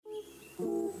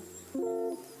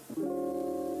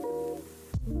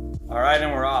All right,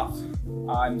 and we're off.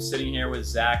 I'm sitting here with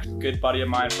Zach, good buddy of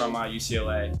mine from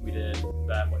UCLA. We did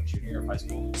that junior year of high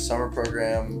school. Summer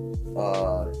program.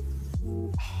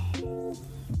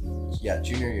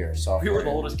 Junior year, sophomore. We were the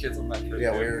oldest kids on that trip.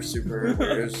 Yeah, we were super. It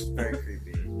was very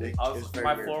creepy.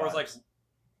 My floor was like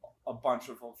a bunch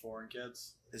of foreign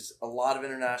kids. There's a lot of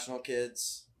international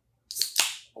kids.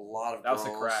 A lot of girls. That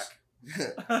was the crack.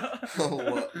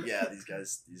 Yeah, these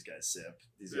guys sip.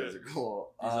 These guys are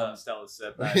cool. Stella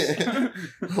sip. Nice.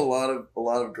 a lot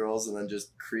of girls, and then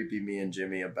just creepy me and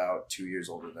Jimmy, about 2 years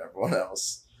older than everyone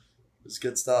else. It was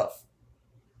good stuff.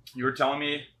 You were telling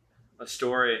me a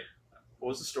story. What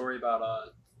was the story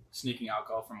about sneaking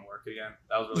alcohol from work again?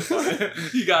 That was really funny.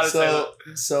 You gotta say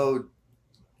that. So,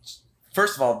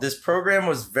 first of all, this program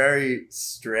was very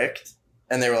strict,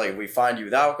 and they were like, if we find you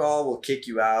with alcohol, we'll kick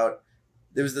you out.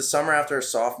 It was the summer after our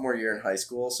sophomore year in high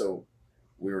school, so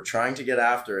we were trying to get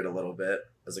after it a little bit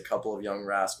as a couple of young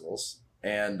rascals.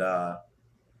 And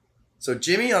so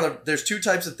Jimmy, there's two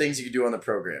types of things you could do on the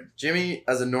program. Jimmy,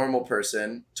 as a normal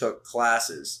person, took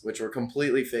classes, which were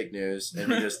completely fake news,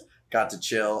 and he just got to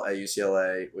chill at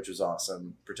UCLA, which was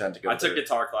awesome. I took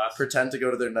guitar class. Pretend to go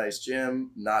to their nice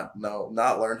gym, not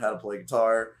learn how to play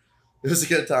guitar. It was a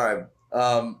good time.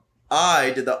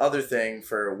 I did the other thing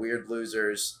for weird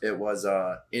losers. It was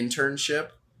a internship.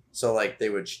 So like they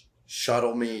would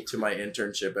shuttle me to my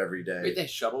internship every day. Wait, they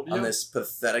shuttled you? On this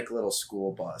pathetic little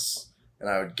school bus. And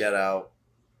I would get out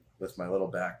with my little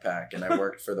backpack, and I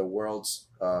worked for the world's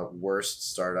worst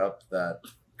startup that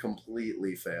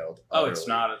completely failed. Oh, utterly. It's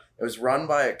not. It was run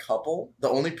by a couple. The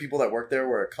only people that worked there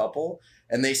were a couple,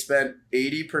 and they spent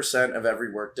 80% of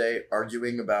every workday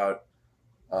arguing about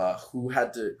who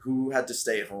had to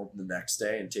stay home the next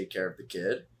day and take care of the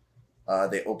kid.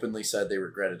 They openly said they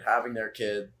regretted having their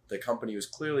kid. The company was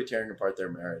clearly tearing apart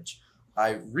their marriage.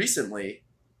 I recently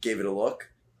gave it a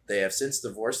look. They have since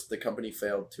divorced. The company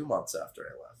failed 2 months after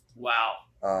I left. Wow.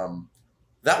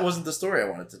 That wasn't the story I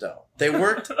wanted to tell. They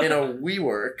worked in a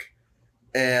WeWork,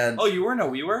 and oh, you were in a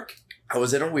WeWork? I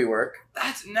was in a WeWork.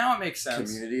 Now it makes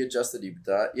sense. Community adjusted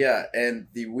EBITDA. Yeah, and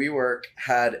the WeWork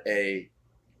had a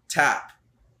tap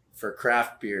for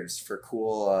craft beers for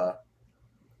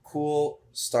cool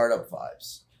startup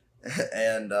vibes.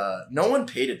 And no one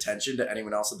paid attention to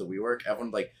anyone else at the WeWork. Everyone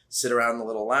would sit around in the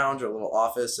little lounge or little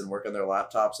office and work on their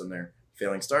laptops and their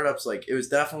failing startups. It was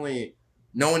definitely,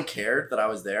 no one cared that I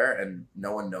was there, and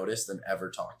no one noticed and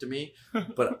ever talked to me.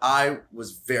 But I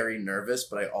was very nervous,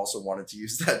 but I also wanted to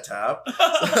use that tap. So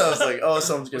I was like, oh,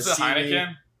 someone's going to see Heineken?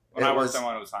 me. When I worked on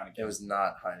one, it was Heineken. It was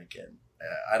not Heineken.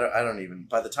 I don't even,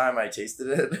 by the time I tasted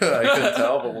it, I couldn't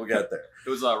tell, but we'll get there. It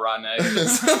was rotten egg.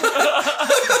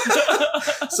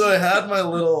 So I had my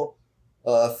little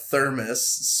thermos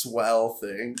swell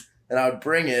thing, and I would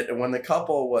bring it, and when the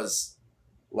couple was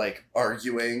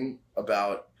arguing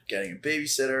about getting a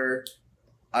babysitter,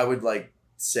 I would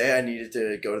say I needed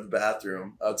to go to the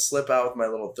bathroom. I would slip out with my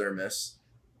little thermos.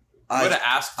 You would have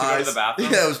asked to go to the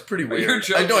bathroom? Yeah, it was pretty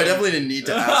weird. I definitely didn't need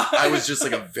to ask. I was just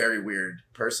a very weird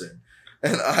person.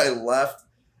 And I left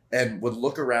and would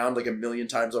look around a million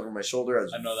times over my shoulder. I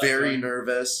was very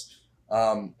nervous.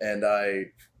 And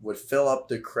I would fill up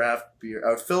the craft beer.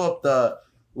 I would fill up the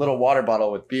little water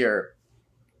bottle with beer.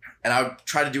 And I would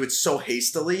try to do it so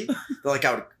hastily that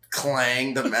I would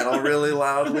clang the metal really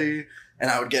loudly. And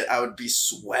I would be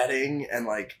sweating, and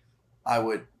it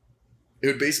would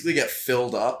basically get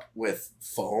filled up with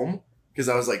foam because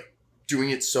I was doing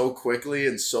it so quickly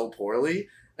and so poorly.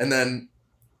 And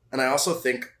I also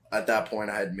think at that point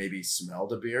I had maybe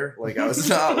smelled a beer. I was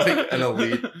not an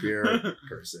elite beer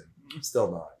person. Still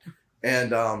not.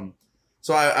 And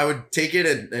so I would take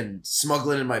it and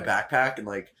smuggle it in my backpack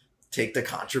and take the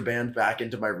contraband back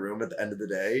into my room at the end of the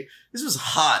day. This was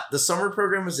hot. The summer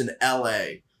program was in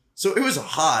LA. So it was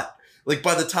hot.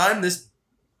 By the time this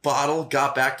bottle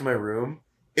got back to my room,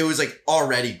 it was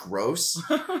already gross.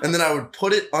 And then I would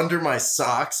put it under my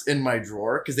socks in my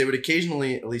drawer because they would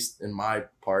occasionally, at least in my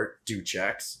part, do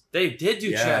checks. They did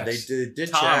do checks. Yeah, they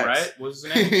did Tom, checks. Right? What was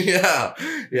his name? Yeah.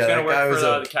 That guy was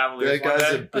the Cavaliers.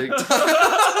 That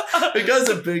guy's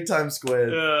a big time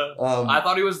squid. Yeah. I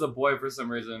thought he was the boy for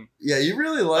some reason. Yeah, you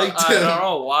really liked him. I don't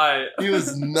know why. He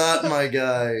was not my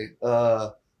guy.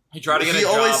 He tried to get a He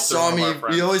job. always saw me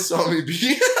being. He always saw me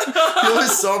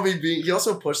being. He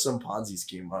also pushed some Ponzi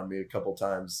scheme on me a couple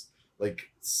times,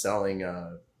 selling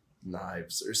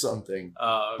knives or something.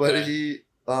 Okay. But he,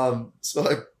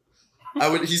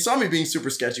 he saw me being super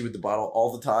sketchy with the bottle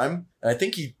all the time, and I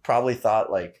think he probably thought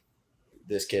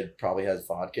this kid probably has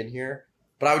vodka in here.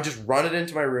 But I would just run it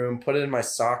into my room, put it in my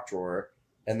sock drawer,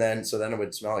 And then it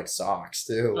would smell like socks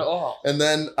too. Oh. And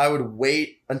then I would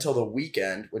wait until the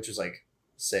weekend, which was like,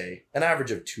 say, an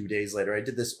average of 2 days later. I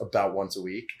did this about once a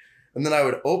week. And then I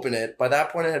would open it. By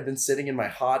that point, it had been sitting in my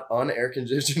hot,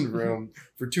 unair-conditioned room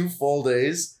for 2 full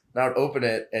days. And I would open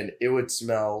it, and it would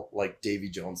smell like Davy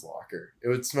Jones' locker. It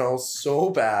would smell so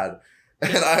bad.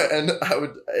 And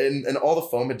all the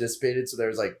foam had dissipated, so there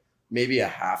was like maybe a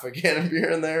half a can of beer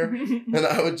in there, and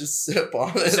I would just sip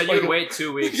on it. So you'd wait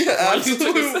 2 weeks. Yeah,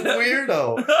 absolute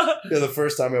weirdo. Yeah, the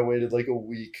first time I waited like a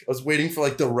week. I was waiting for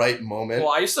like the right moment.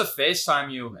 Well, I used to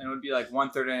FaceTime you, and it would be like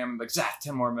 1:30 a.m. I'm like, Zach,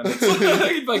 10 more minutes. You'd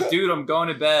be like, dude, I'm going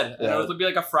to bed. And it would be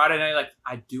like a Friday night, like,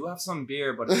 I do have some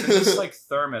beer, but it's in this like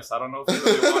thermos. I don't know if you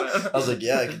really want it. I was like,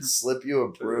 yeah, I can slip you a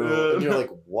brew. And you're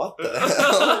like, what the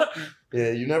hell?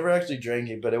 Yeah, you never actually drank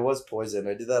it, but it was poison.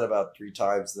 I did that about 3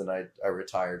 times, then I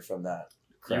retired from that.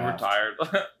 You retired.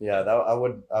 Yeah, I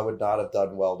would not have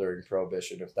done well during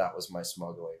Prohibition if that was my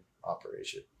smuggling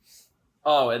operation.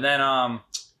 Oh, and then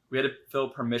we had to fill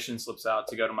permission slips out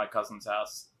to go to my cousin's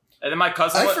house. And then my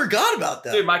cousin... I forgot about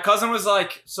that. Dude, my cousin was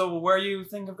like, so where you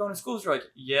think of going to school? You're like,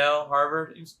 Yale,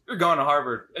 Harvard. You're going to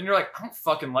Harvard. And you're like, I don't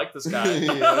fucking like this guy.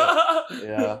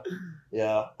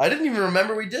 Yeah. I didn't even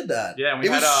remember we did that. Yeah, it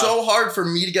was so hard for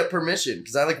me to get permission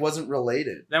because I like wasn't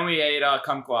related. Then we ate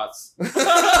Kumquats.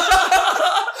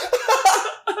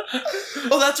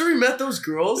 Oh, that's where we met those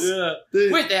girls? Yeah.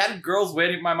 Wait, they had girls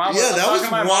waiting. My mom was that was talking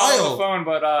to my wild. mom on the phone,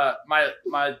 but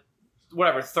my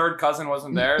whatever, third cousin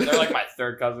wasn't there. They're like my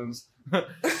third cousins.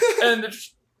 And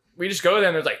we just go there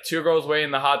and there's like 2 girls waiting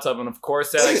in the hot tub. And of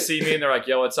course they like see me and they're like,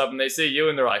 yo, what's up? And they see you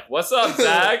and they're like, what's up,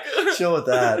 Zach? Chill with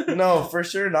that. No, for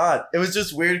sure not. It was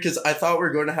just weird because I thought we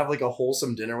were going to have like a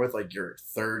wholesome dinner with like your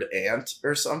third aunt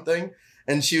or something.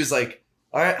 And she was like,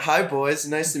 all right, hi boys.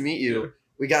 Nice to meet you.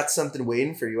 We got something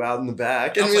waiting for you out in the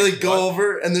back. And we like go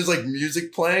over and there's like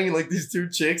music playing and like these 2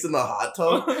 chicks in the hot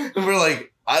tub. And we're like,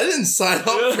 I didn't sign up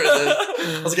for this.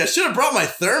 I was like, I should have brought my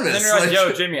thermos. And then you're like,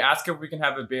 yo, Jimmy, ask if we can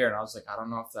have a beer. And I was like, I don't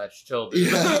know if that's chill,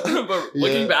 dude. Yeah. But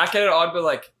looking back at it, I'd be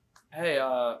like, hey,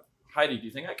 Heidi, do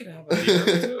you think I could have a beer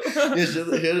too?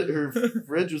 Yeah, her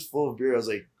fridge was full of beer. I was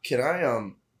like, can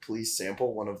I please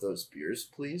sample one of those beers,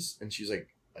 please? And she's like,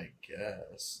 I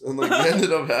guess. And like we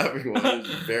ended up having one. It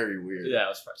was very weird. Yeah, it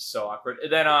was so awkward.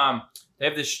 And then they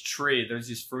have this tree. There's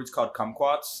these fruits called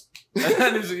kumquats. And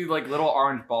then there's these like little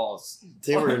orange balls.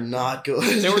 They were not good.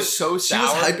 They were so sour. She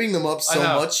was hyping them up so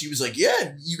much. She was like,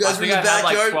 yeah, you guys were in the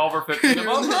backyard. Had like 12 or 15 of them.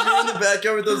 You were in the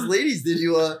backyard with those ladies. Did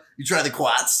you try the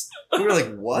quats? We were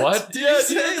like, what did you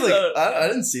say? Like, I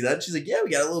didn't see that. She's like, yeah,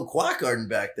 we got a little quat garden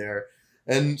back there.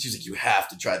 And she's like, you have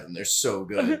to try them. They're so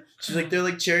good. She's like, they're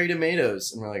like cherry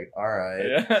tomatoes. And we're like, all right.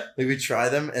 Yeah. Like we try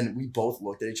them and we both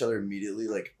looked at each other immediately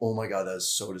like, oh my God, that was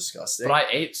so disgusting. But I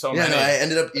ate so many. Yeah, no, I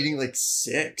ended up eating like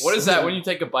 6. What is that? When you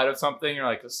take a bite of something, you're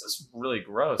like, this is really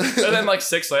gross. And then like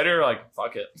 6 later, you're like,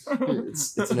 fuck it.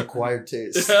 It's an acquired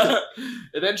taste. Yeah.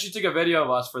 And then she took a video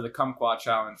of us for the kumquat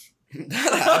challenge. That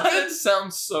happened? It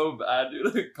sounds so bad,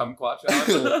 dude. The kumquat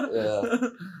challenge. Yeah.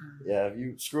 Yeah, if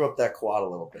you screw up that quad a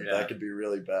little bit, that could be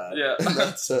really bad. Yeah. In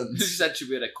that sense. She said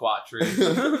she had a quat tree.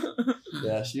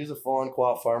 Yeah, she was a full-on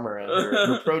quat farmer, and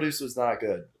her produce was not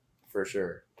good, for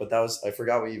sure. But I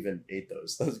forgot we even ate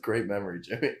those. That was a great memory,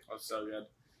 Jimmy. That was so good.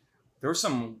 There were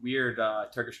some weird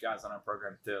Turkish guys on our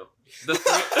program, too. Those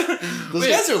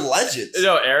guys are legends. You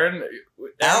know, Aaron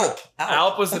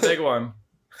Alp was the big one.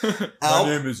 My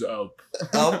name is Alp.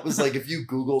 Alp was like, if you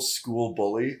Google school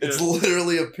bully, it's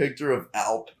literally a picture of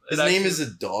Alp. His name is a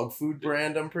dog food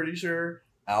brand, I'm pretty sure.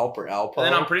 Alp or Alpo. And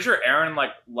then I'm pretty sure Aaron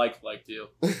liked you.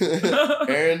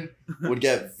 Aaron would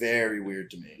get very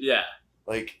weird to me. Yeah.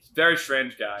 Like, very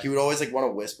strange guy. He would always like want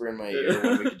to whisper in my ear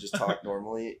when we could just talk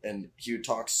normally, and he would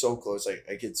talk so close, like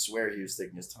I could swear he was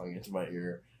sticking his tongue into my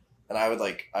ear. And I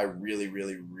really,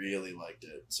 really, really liked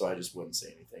it, so I just wouldn't say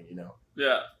anything, you know.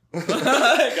 Yeah.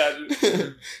 I got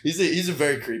you. He's a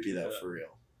very creepy though, for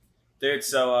real. Dude,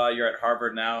 so you're at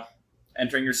Harvard now,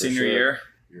 entering your senior year.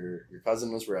 Your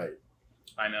cousin was right.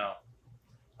 I know.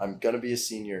 I'm gonna be a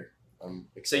senior. I'm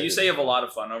excited. So you say you have a lot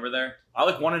of fun over there? I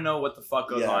want to know what the fuck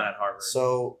goes on at Harvard.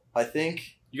 So I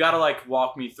think you gotta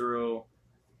walk me through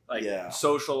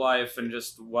social life and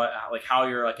just how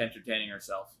you're entertaining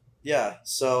yourself. Yeah,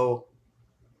 so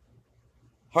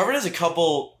Harvard has a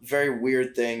couple very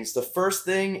weird things. The first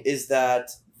thing is that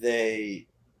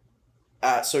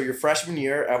so your freshman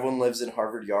year, everyone lives in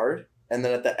Harvard Yard. And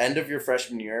then at the end of your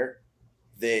freshman year,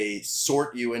 they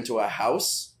sort you into a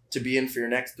house to be in for your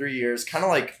next 3 years, kind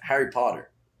of like Harry Potter.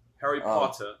 Harry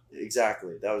Potter.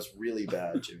 Exactly. That was really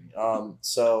bad, Jimmy.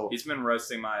 So he's been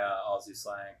roasting my Aussie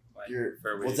slang.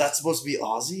 for a week. Was that supposed to be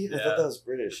Aussie? Yeah. I thought that was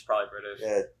British. It's probably British.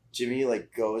 Yeah, Jimmy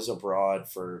like goes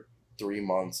abroad for 3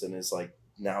 months and is like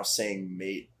now saying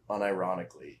mate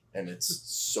unironically, and it's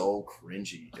so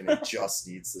cringy, and it just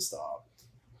needs to stop.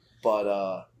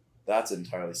 But that's an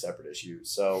entirely separate issue.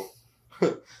 So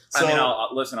I mean,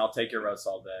 I'll take your roast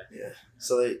all day. Yeah.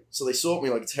 So they sold me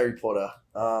like it's Harry Potter.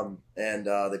 And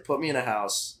they put me in a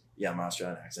house. Yeah, my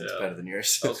Australian accent's better than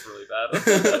yours. That was really bad.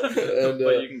 And,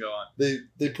 but you can go on.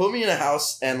 They put me in a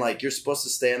house, and like you're supposed to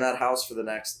stay in that house for the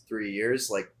next 3 years.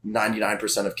 Like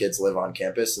 99% of kids live on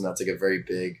campus, and that's like a very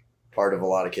big part of a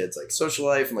lot of kids, like social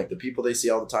life and like the people they see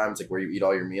all the time. It's like where you eat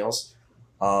all your meals.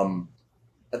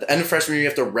 At the end of freshman year, you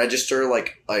have to register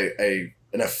like an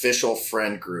official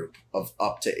friend group of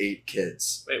up to 8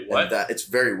 kids. Wait, what? And it's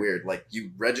very weird. Like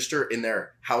you register in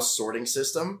their house sorting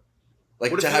system,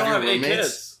 like what to if have you don't your have 8 roommates.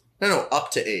 kids? No, up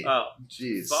to 8. Oh,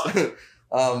 jeez.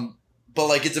 But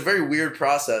like it's a very weird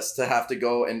process to have to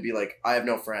go and be like, I have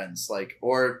no friends, like,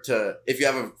 or to if you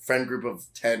have a friend group of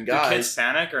 10 guys. Do kids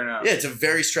panic or no? Yeah, it's a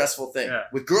very stressful thing. Yeah.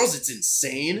 With girls, it's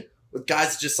insane. With guys,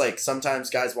 it's just like sometimes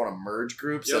guys want to merge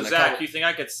groups. Yo, and Zach, you think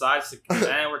I could size to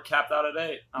man, we're capped out at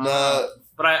 8. No.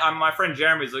 But I'm my friend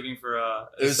Jeremy's looking for a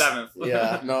 7th.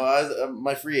 Yeah, no,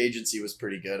 my free agency was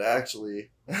pretty good actually.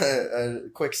 A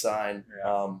quick sign.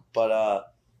 Yeah. But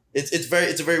it's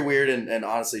a very weird and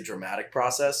honestly dramatic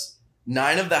process.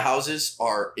 9 of the houses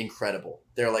are incredible.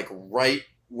 They're like right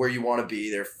where you want to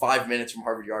be. They're 5 minutes from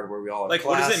Harvard Yard where we all have like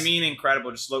class. What does it mean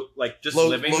incredible? Just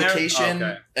living there? Location. Oh,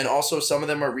 okay. And also some of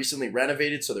them are recently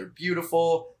renovated, so they're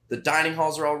beautiful. The dining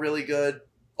halls are all really good.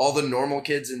 All the normal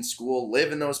kids in school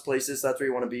live in those places. That's where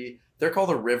you want to be. They're called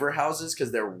the river houses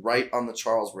because they're right on the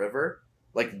Charles River,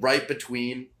 like right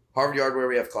between Harvard Yard where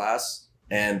we have class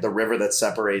and the river that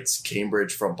separates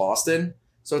Cambridge from Boston.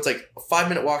 So it's like a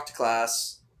 5-minute walk to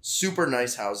class. Super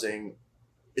nice housing.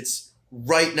 It's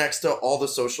right next to all the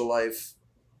social life,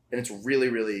 and it's really,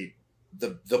 really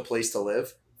the place to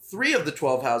live. 3 of the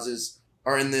 12 houses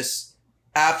are in this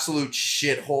absolute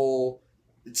shithole.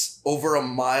 It's over a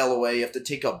mile away. You have to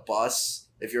take a bus.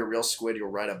 If you're a real squid, you'll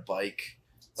ride a bike.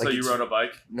 Like, so you rode a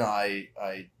bike? No,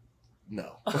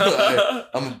 no.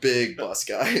 I'm a big bus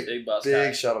guy.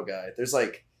 Big shuttle guy. There's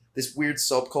like this weird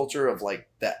subculture of like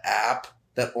the app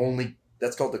that's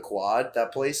called the Quad.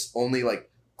 That place only like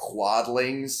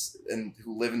quadlings and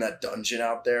who live in that dungeon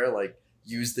out there like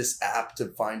use this app to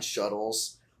find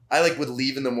shuttles. I like would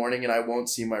leave in the morning and I won't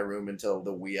see my room until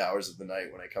the wee hours of the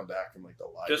night when I come back from like the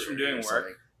library. Just from doing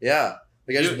work? Yeah.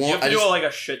 Like I just you have to do like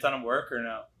a shit ton of work or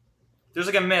no? There's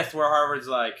like a myth where Harvard's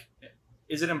like,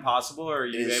 is it impossible or are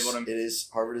you able to? It is.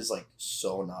 Harvard is like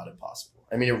so not impossible.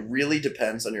 I mean, it really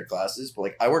depends on your classes, but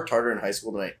like I worked harder in high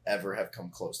school than I ever have come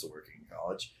close to working in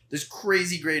college. There's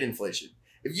crazy grade inflation.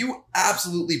 If you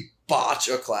absolutely botch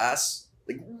a class,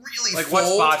 like really like fold,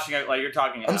 what's botching? Like you're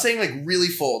talking about? I'm saying like really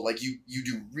fold. Like you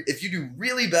do if you do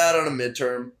really bad on a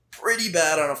midterm, pretty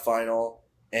bad on a final,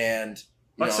 and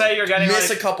let's say you're getting miss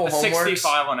like a couple homeworks,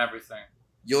 65 on everything.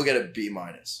 You'll get a B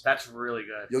minus. That's really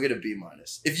good. You'll get a B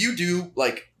minus. If you do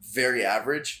like very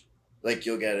average, like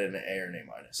you'll get an A or an A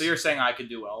minus. So you're saying I could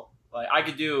do well? Like I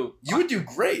could do. You would do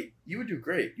great. You would do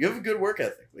great. You have a good work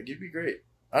ethic. Like you'd be great.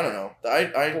 I don't know.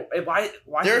 Why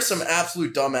there are some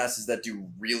absolute dumbasses that do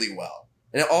really well,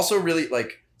 and it also really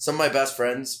like some of my best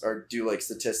friends do like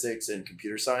statistics and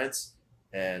computer science,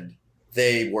 and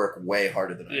they work way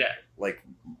harder than I do. Yeah. Like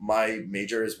my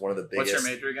major is one of the biggest. What's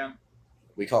your major again?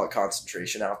 We call it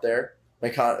concentration out there. We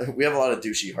have a lot of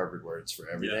douchey Harvard words for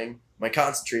everything. Yeah. My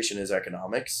concentration is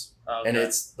economics, and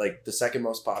it's like the second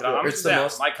most popular. It's the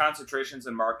most. My concentration's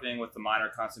in marketing with the minor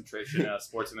concentration in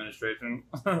sports administration.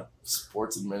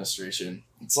 Sports administration.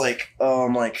 It's like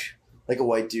I'm like a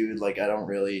white dude. Like I don't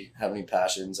really have any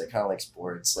passions. I kind of like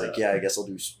sports. Like I guess I'll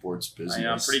do sports business. I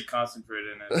know, I'm pretty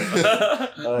concentrated in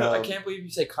it. I can't believe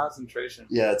you say concentration.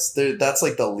 Yeah, that's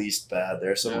like the least bad.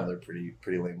 There are some other pretty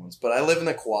lame ones. But I live in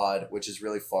the Quad, which is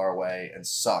really far away and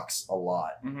sucks a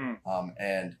lot. Mm-hmm.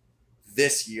 And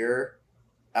this year,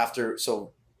 after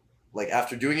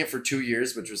doing it for 2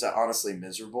 years, which was honestly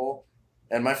miserable.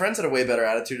 And my friends had a way better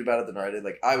attitude about it than I did.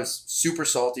 Like, I was super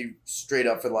salty straight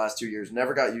up for the last 2 years.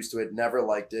 Never got used to it. Never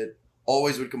liked it.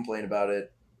 Always would complain about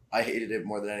it. I hated it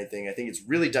more than anything. I think it's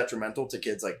really detrimental to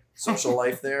kids' like social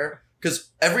life there.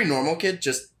 Because every normal kid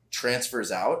just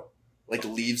transfers out, like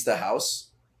leaves the house.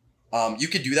 You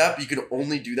could do that, but you could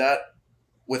only do that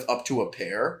with up to a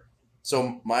pair.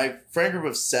 So my friend group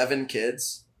of 7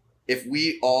 kids, if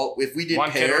we did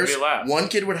one pairs, one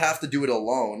kid would have to do it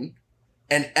alone.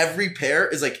 And every pair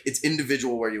is like, it's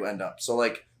individual where you end up. So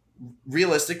like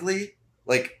realistically,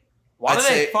 like Why do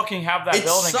they fucking have that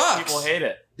building if people hate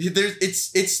it?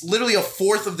 It's literally a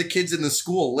fourth of the kids in the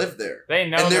school live there. They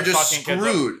know and they're just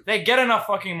screwed. They get enough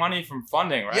fucking money from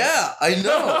funding, right? Yeah, I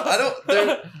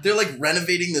know. They're like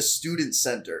renovating the student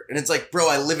center, and it's like, bro,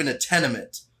 I live in a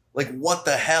tenement. Like, what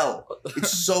the hell?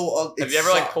 It's so. Have you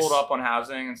ever like pulled up on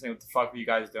housing and saying, "What the fuck are you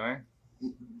guys doing?"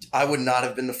 I would not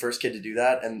have been the first kid to do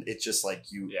that, and it's just like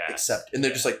you accept, and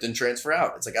they're just like, then transfer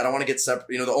out. It's like, I don't want to get separate.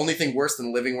 You know, the only thing worse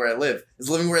than living where I live is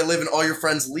living where I live and all your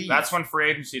friends leave. That's when free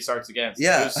agency starts again.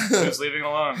 Yeah, who's leaving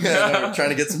alone? Yeah, no, we're trying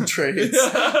to get some trades.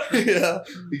 Yeah,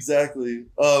 exactly.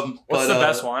 What's the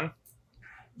best one?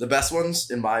 The best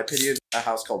one's, in my opinion, a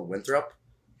house called Winthrop,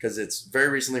 because it's very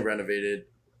recently renovated,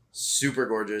 super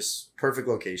gorgeous, perfect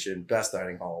location, best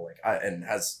dining hall, and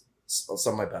has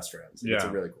some of my best friends. Yeah. It's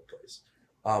a really cool place.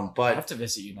 But I have to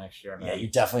visit you next year, man. Yeah, you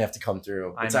definitely have to come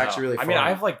through. It's actually really fun. I mean, I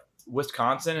have like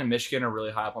Wisconsin and Michigan are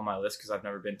really high up on my list because I've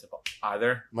never been to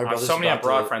either. I have so many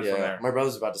abroad friends from there. My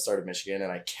brother's about to start in Michigan,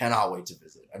 and I cannot wait to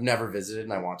visit. I've never visited,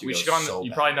 and I want to. We should go on.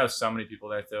 You probably know so many people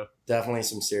there too. Definitely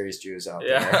some serious Jews out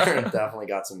there. Definitely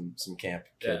got some camp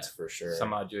kids for sure.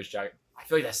 Some Jewish geography. I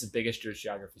feel like that's the biggest Jewish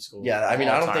geography school. Yeah, I mean,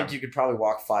 I don't think you could probably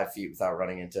walk 5 feet without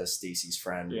running into Stacy's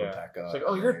friend, Rebecca. It's like,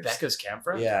 oh, you're Rebecca's camp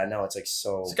friend? Yeah, no, it's like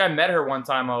so. It's like I met her one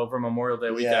time over Memorial Day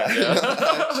weekend.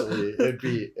 Yeah, actually,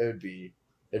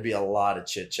 it'd be a lot of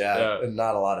chit chat and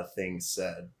not a lot of things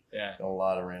said. Yeah, a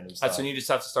lot of random stuff. That's when you just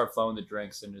have to start flowing the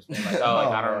drinks and just being like, oh, like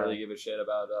I don't really give a shit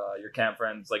about your camp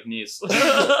friends like niece. But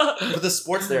the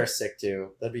sports there are sick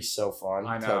too. That'd be so fun.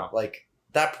 I know. So, like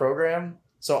that program.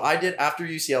 So I did after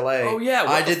UCLA. Oh yeah,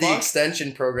 I did the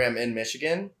extension program in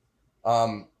Michigan,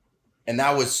 and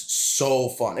that was so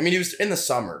fun. I mean, it was in the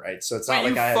summer, right? So it's not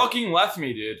like I fucking left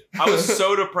me, dude. I was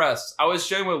so depressed. I was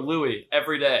chilling with Louis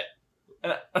every day.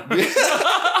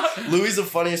 Louis is the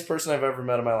funniest person I've ever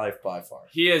met in my life by far.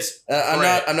 He is.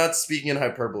 I'm not speaking in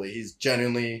hyperbole. He's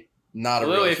genuinely not a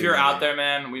Louis. Real if you're out there,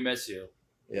 man, we miss you.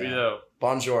 Yeah. We do.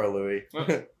 Bonjour, Louis.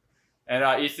 And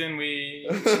Ethan, we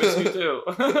miss you too.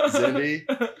 Cindy,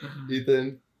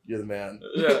 Ethan, you're the man.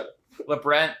 Yeah.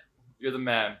 LeBrent, you're the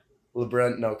man.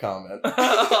 LeBrent, no comment.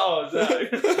 Oh,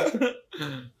 Zach.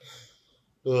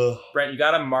 Brent, you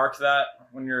gotta mark that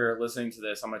when you're listening to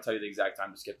this. I'm gonna tell you the exact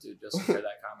time to skip to just to hear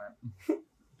that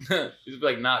comment. He's be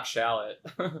like, not shall it.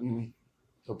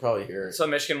 He'll probably hear it. So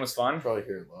Michigan was fun? Probably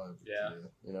hear it live. Yeah.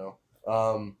 You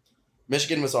know?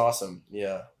 Michigan was awesome.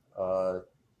 Yeah.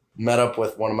 Met up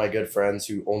with one of my good friends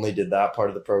who only did that part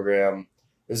of the program.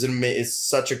 It's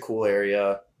such a cool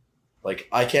area. Like,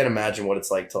 I can't imagine what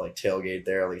it's like to like tailgate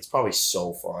there. Like, it's probably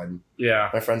so fun. Yeah.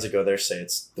 My friends that go there say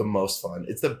it's the most fun.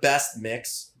 It's the best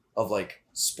mix of like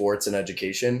sports and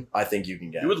education I think you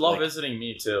can get. You would love visiting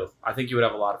me too. I think you would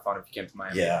have a lot of fun if you came to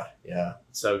Miami. Yeah. Yeah.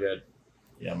 It's so good.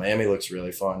 Yeah. Miami looks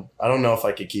really fun. I don't know if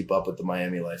I could keep up with the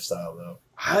Miami lifestyle though.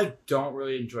 I don't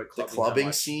really enjoy the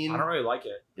clubbing scene. I don't really like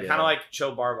it. I kind of like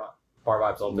chill bar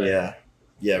vibes all day. Yeah.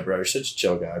 Yeah, bro. You're such a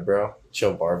chill guy, bro.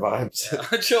 Chill bar vibes. Yeah.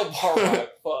 Chill bar vibe.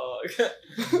 Fuck.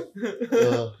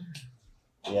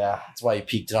 Yeah. That's why you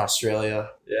peaked in Australia.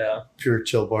 Yeah. Pure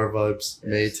chill bar vibes,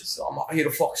 mate. So I'm out here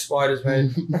to fuck spiders,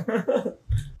 man.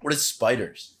 What is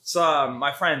spiders? So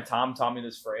my friend Tom taught me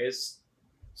this phrase.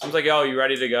 Someone's like, "Oh, you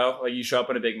ready to go?" Like, you show up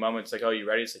in a big moment. It's like, "Oh, you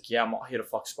ready?" It's like, "Yeah, I'm here to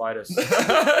fuck spiders."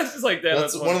 It's just like, damn,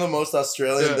 that's one of the most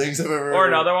Australian things I've ever heard. Or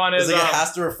another one is it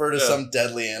has to refer to some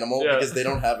deadly animal because they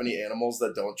don't have any animals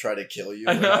that don't try to kill you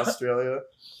in Australia.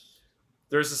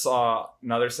 There's this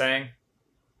another saying.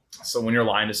 So when you're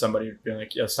lying to somebody, being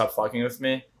like, "Yo, stop fucking with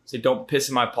me," say, "Don't piss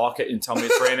in my pocket and tell me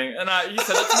it's raining." And he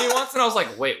said that to me once, and I was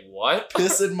like, "Wait, what?"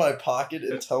 Piss in my pocket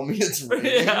and tell me it's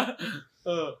raining. Yeah.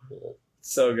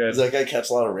 So good. Does that guy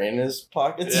catch a lot of rain in his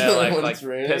pockets? Yeah, when it's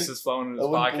raining? Piss his phone in his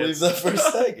pockets. I wouldn't believe that for a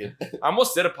second. I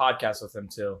almost did a podcast with him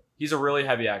too. He's a really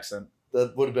heavy accent.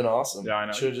 That would have been awesome. Yeah, I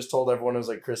know. Should have just told everyone it was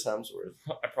like Chris Hemsworth.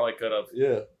 I probably could have.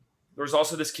 Yeah. There was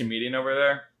also this comedian over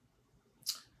there.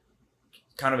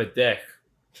 Kind of a dick.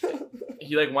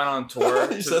 He like went on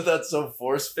tour. You said that so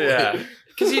forcefully. Yeah.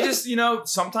 Because you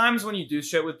just, sometimes when you do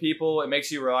shit with people, it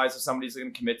makes you realize if somebody's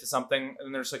going to commit to something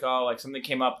and they're just like, oh, like something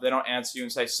came up, they don't answer you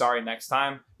and say sorry next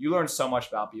time. You learn so much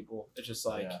about people. It's just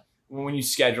like when you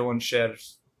schedule and shit,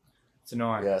 it's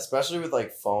annoying. Yeah, especially with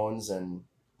like phones and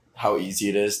how easy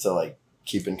it is to like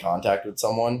keep in contact with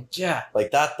someone. Yeah.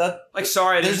 Like that like,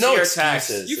 sorry, there's no excuses.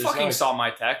 Text. You fucking saw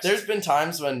my text. There's been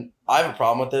times when I have a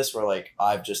problem with this where like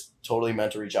I've just totally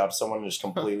meant to reach out to someone and just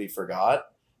completely forgot.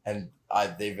 And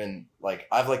I've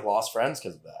lost friends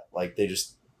because of that. Like they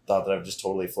just thought that I've just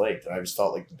totally flaked and I just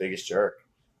felt like the biggest jerk.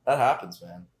 That happens,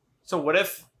 man. So what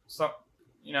if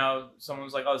someone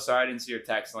was like, oh, sorry, I didn't see your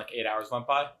text, and like 8 hours went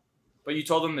by? But you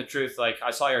told them the truth. Like,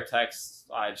 I saw your text.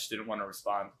 I just didn't want to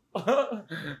respond.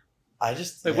 I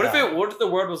just like, what if the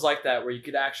world was like that, where you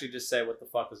could actually just say what the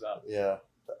fuck was up? Yeah,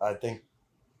 I think.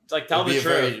 Like, tell the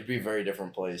truth. It'd be a very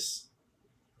different place.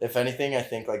 If anything, I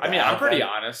think like. I mean, I'm pretty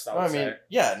honest. I mean,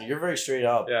 yeah, and you're very straight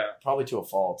up. Yeah. Probably to a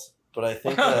fault, but I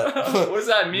think that. What does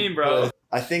that mean, bro?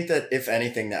 I think that if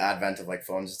anything, the advent of like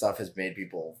phones and stuff has made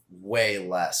people way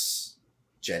less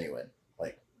genuine.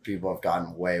 Like people have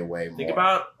gotten way more. Think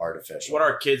about artificial. What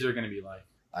our kids are going to be like.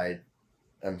 I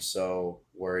am so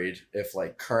worried if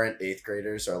like current 8th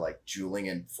graders are like juuling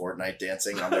and Fortnite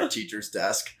dancing on their teacher's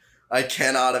desk. I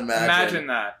cannot imagine. Imagine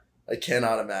that. I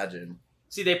cannot imagine.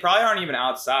 See, they probably aren't even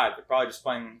outside. They're probably just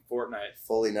playing Fortnite.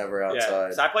 Fully never outside.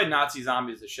 Yeah, so I played Nazi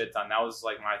Zombies a shit ton. That was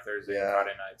like my Thursday and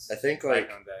Friday nights. I think like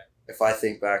if I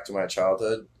think back to my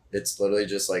childhood, it's literally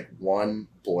just like one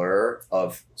blur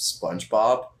of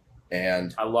SpongeBob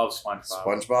and I love SpongeBob.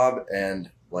 SpongeBob and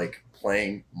like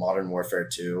playing Modern Warfare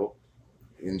 2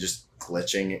 and just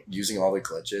glitching, using all the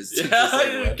glitches. Yeah, just,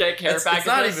 like, get care packages. It's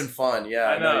not even fun. Yeah,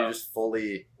 I know. No, you just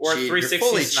fully or cheat. 360 You're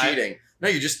fully snipe. cheating. No,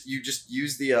 you just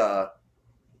use the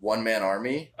one-man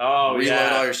army. Oh,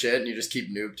 reload all your shit and you just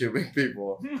keep noob tubing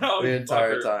people the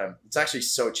entire time. It's actually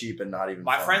so cheap and not even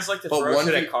my fun. friends like to throw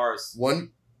shit at cars.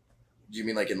 Do you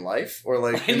mean like in life or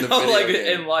like in the video like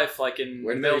game? In life, like in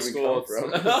middle school?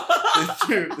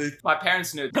 My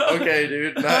parents knew. Okay,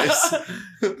 dude, nice.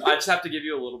 I just have to give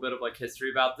you a little bit of like history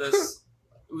about this.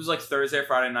 It was like Thursday or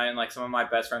Friday night, and like some of my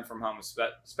best friends from home,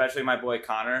 especially my boy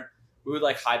Connor, we would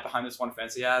like hide behind this one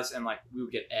fence he has, and like we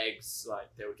would get eggs.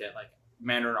 Like they would get like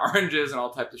mandarin oranges and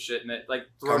all types of shit, and it like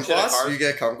throw shit at cars. You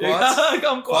get kumquats? Yeah,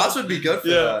 kumquats would be good for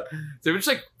that. They would just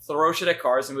like throw shit at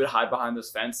cars, and we would hide behind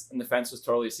this fence, and the fence was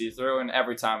totally see-through, and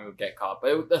every time we would get caught.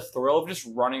 But the thrill of just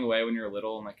running away when you're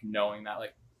little and like knowing that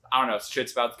like I don't know,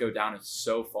 shit's about to go down is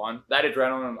so fun. That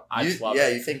adrenaline, I just love it. Yeah,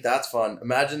 you think that's fun.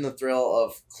 Imagine the thrill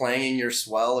of clanging your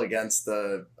swell against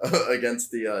the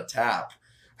tap.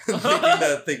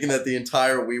 thinking that the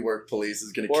entire WeWork police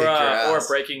is going to kick your ass. Or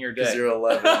breaking your dick. Because you're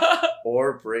 11.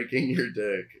 Or breaking your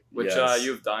dick. Which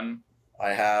you've done.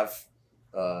 I have.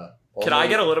 Can I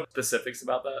get a little specifics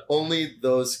about that? Only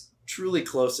those truly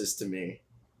closest to me.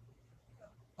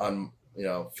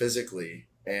 Physically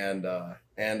and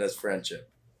as friendship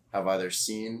have either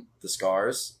seen the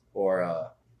scars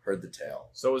or heard the tale.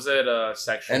 So was it a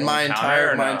sexual and my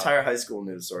encounter? My entire high school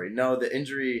knew the story. No, the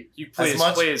injury. Please.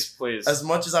 As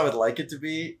much as I would like it to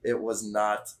be, it was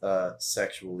not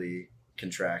sexually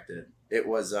contracted. It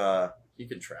was he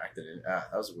contracted it.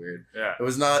 That was weird. Yeah. It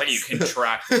was not. It's like you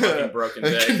contracted a fucking broken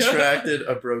dick. Contracted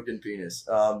a broken penis.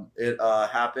 It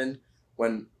happened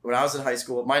when I was in high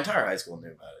school. My entire high school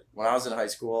knew about it. When I was in high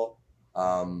school,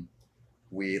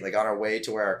 we like on our way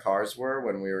to where our cars were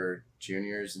when we were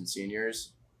juniors and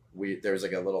seniors. There was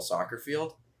like a little soccer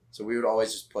field, so we would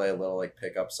always just play a little like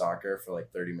pickup soccer for like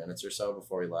 30 minutes or so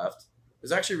before we left. It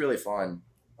was actually really fun.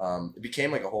 It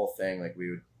became like a whole thing. Like we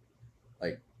would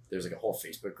like there's like a whole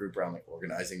Facebook group around like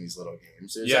organizing these little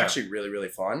games. It was actually really, really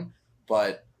fun.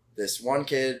 But this one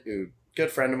kid,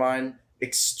 good friend of mine,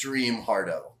 extreme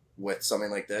hardo with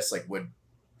something like this, like would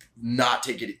not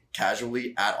take it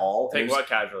casually at all. Take what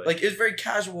casually? Like, it was very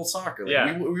casual soccer.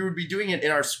 Like, we would be doing it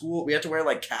in our school. We had to wear,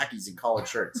 like, khakis and collared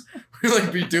shirts. We'd,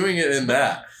 like, be doing it in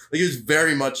that. Like, it was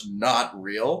very much not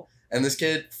real. And this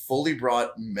kid fully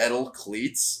brought metal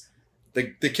cleats.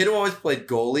 The kid who always played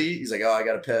goalie, he's like, oh, I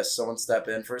gotta piss. Someone step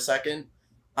in for a second.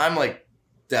 I'm, like,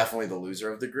 definitely the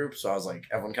loser of the group. So I was like,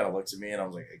 everyone kind of looks at me and I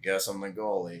was like, I guess I'm the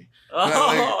goalie.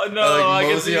 I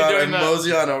can see you doing that.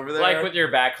 Mosey on over there. Like with your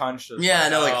back hunched. Yeah,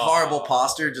 no, like horrible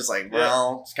posture. Just like,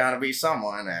 well, it's gotta be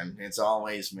someone and it's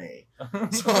always me.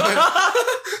 So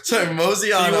I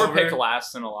mosey on over. So you were picked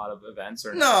last in a lot of events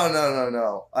or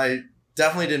No. I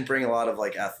definitely didn't bring a lot of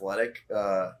like athletic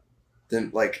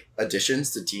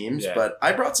additions to teams, but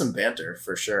I brought some banter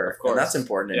for sure. Of course. And that's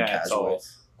important in casual.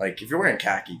 Like, if you're wearing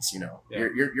khakis,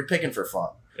 you're picking for fun.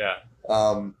 Yeah.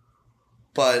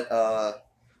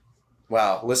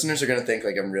 Wow, listeners are gonna think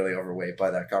like I'm really overweight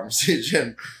by that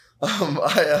conversation.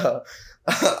 I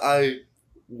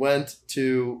went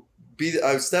to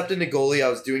I stepped into goalie. I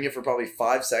was doing it for probably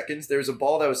 5 seconds. There was a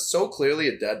ball that was so clearly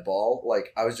a dead ball.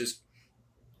 Like, I was just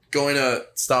going to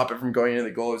stop it from going into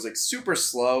the goal. It was like super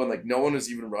slow and like no one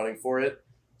was even running for it.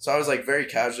 So I was like very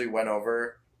casually went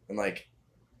over and like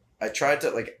I tried to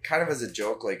like kind of as a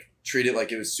joke like treat it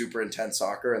like it was super intense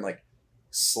soccer and like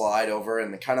slide over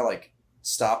and kind of like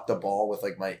stop the ball with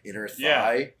like my inner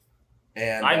thigh.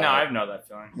 And I know that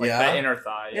feeling. Like that inner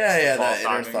thigh. Yeah, that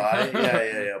inner thigh.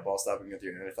 Yeah. Ball stopping with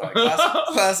your inner thigh.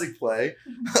 Classic play.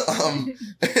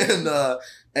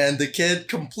 And the kid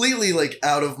completely like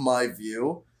out of my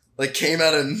view, like came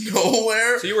out of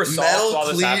nowhere. So you were soft while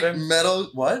this happened?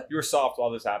 What? You were soft while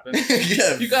this happened?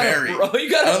 Yeah, very. I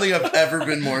don't think I've ever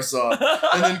been more soft.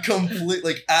 And then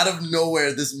like out of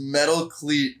nowhere, this metal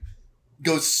cleat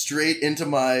goes straight into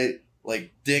my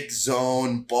like dick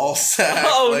zone, ball sack.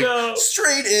 Oh like, no!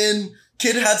 Straight in.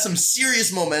 Kid had some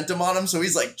serious momentum on him, so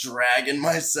he's like dragging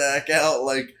my sack out.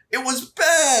 Like it was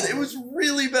bad. It was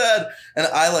really bad, and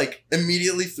I like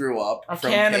immediately threw up. I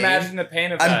can't imagine the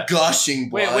pain of that. I'm gushing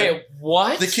blood. Wait,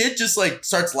 what? The kid just like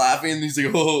starts laughing, and he's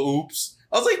like, "Oh, oops."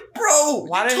 I was like, "Bro,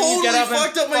 why didn't totally you get up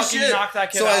fucked and up my fucking shit." knock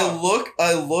that kid So out?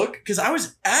 I look, because I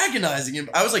was agonizing him.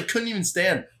 I was like, couldn't even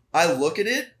stand. I look at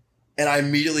it. And I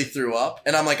immediately threw up.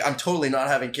 And I'm like, I'm totally not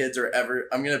having kids or ever.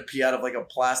 I'm going to pee out of like a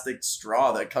plastic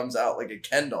straw that comes out like a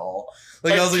Ken doll.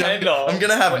 Like I was like, I'm going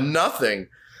to have nothing.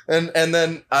 And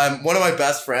then one of my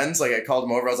best friends, like I called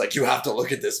him over. I was like, you have to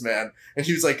look at this, man. And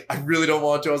he was like, I really don't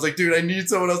want to. I was like, dude, I need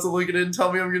someone else to look at it and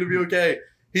tell me I'm going to be okay.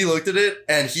 He looked at it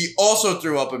and he also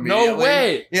threw up immediately. No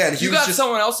way. Yeah, and you got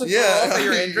someone else to throw up at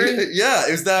your injury? Yeah,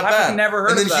 it was that bad. I've never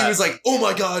heard of that. And then he was like, oh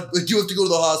my God, like you have to go to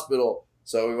the hospital.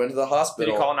 So we went to the hospital.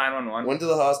 Did you call 911? Went to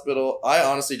the hospital. I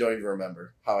honestly don't even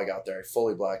remember how I got there. I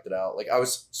fully blacked it out. Like I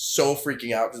was so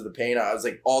freaking out because of the pain. I was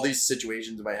like all these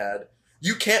situations in my head.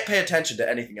 You can't pay attention to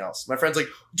anything else. My friend's like,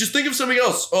 just think of something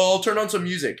else. Oh, I'll turn on some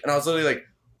music. And I was literally like,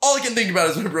 all I can think about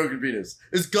is my broken penis.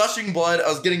 It was gushing blood. I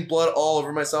was getting blood all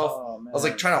over myself. Oh, man. I was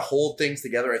like trying to hold things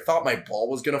together. I thought my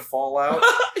ball was going to fall out.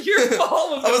 Your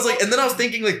ball was I was like, and then I was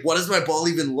thinking like, what does my ball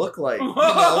even look like? You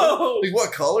know? Like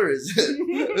what color is it?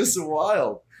 It's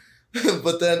wild.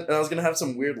 But then I was going to have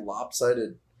some weird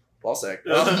lopsided ball sack.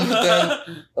 We're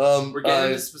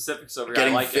getting into specifics over here. I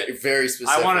like it. Very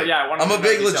specific. I'm a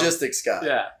big logistics guy.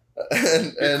 Yeah.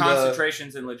 And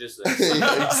concentration's in logistics.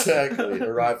 Yeah, exactly.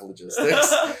 Arrive logistics.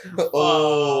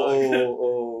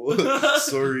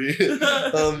 Sorry.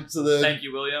 So then, thank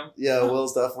you, William. Yeah,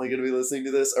 Will's definitely gonna be listening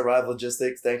to this. Arrive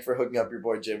logistics. Thanks for hooking up your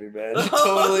boy Jimmy, man. He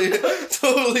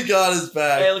totally got his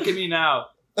back. Hey, look at me now.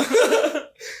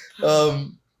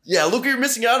 Yeah, look, you're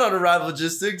missing out on Arrive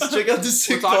Logistics. Check out this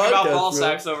sick podcast. We're talking about ball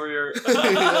sacks over here.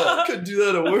 Yeah, couldn't do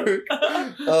that at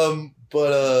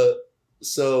work.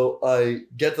 So I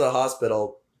get to the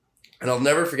hospital, and I'll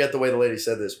never forget the way the lady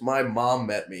said this. My mom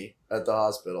met me at the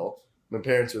hospital. My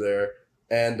parents were there,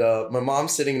 and my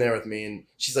mom's sitting there with me, and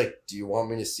she's like, do you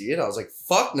want me to see it? I was like,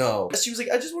 fuck no. She was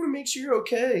like, I just want to make sure you're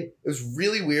okay. It was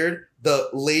really weird. The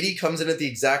lady comes in at the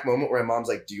exact moment where my mom's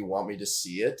like, do you want me to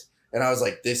see it? And I was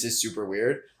like, this is super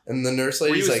weird. And the nurse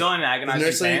lady's like, still in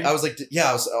agonizing pain? I was like,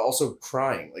 yeah, I was also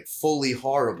crying, like fully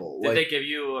horrible. Did they give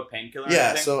you a painkiller?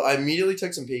 Yeah, so I immediately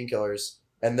took some painkillers,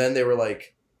 and then they were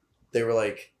like,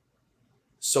 trying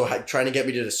to get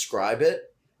me to describe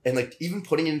it, and like even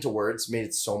putting it into words made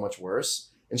it so much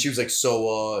worse. And she was like,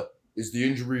 so is the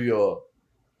injury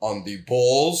on the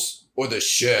balls or the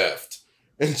shaft?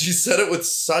 And she said it with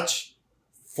such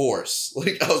force,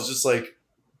 like I was just like,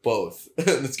 both.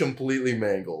 And it's completely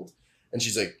mangled. And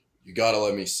she's like, you gotta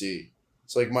let me see.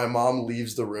 So like my mom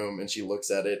leaves the room and she looks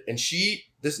at it, and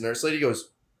this nurse lady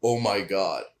goes, oh my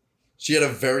God. She had a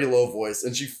very low voice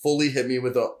and she fully hit me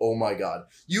with a, oh my God.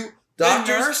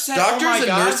 Doctors and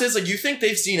nurses, like you think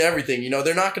they've seen everything, you know,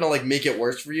 they're not gonna like make it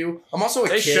worse for you. I'm also a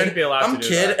kid. They shouldn't be allowed to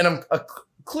do that. And I'm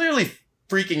clearly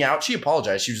freaking out. She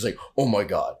apologized. She was like, oh my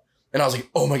God. And I was like,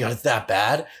 oh my God, it's that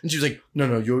bad? And she was like,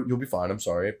 no, you'll be fine. I'm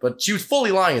sorry. But she was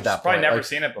fully lying at that point. Probably never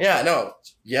seen it before. Yeah, no.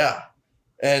 Yeah.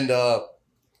 And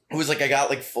it was like I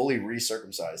got like fully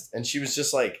recircumcised. And she was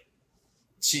just like,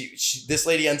 this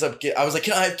lady ends up I was like,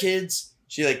 can I have kids?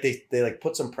 She like, they like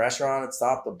put some pressure on it,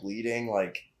 stop the bleeding.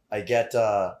 Like I get,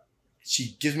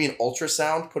 she gives me an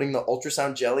ultrasound, putting the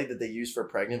ultrasound jelly that they use for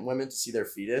pregnant women to see their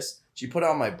fetus. She put it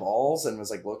on my balls and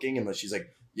was like looking, and she's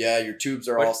like, yeah, your tubes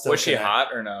are all still Was she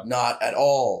hot or no? Not at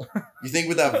all. You think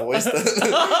with that voice?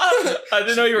 I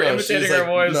didn't know you were imitating her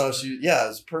voice. No, it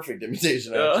was a perfect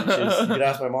imitation. Actually. You could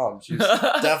ask my mom. She's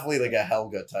definitely like a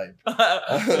Helga type.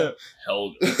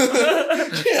 Helga.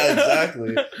 Yeah,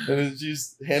 exactly. And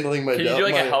she's handling my... Can you do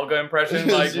like a Helga impression?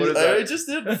 Like, what is that? I just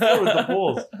did before with the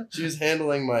bulls. She was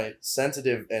handling my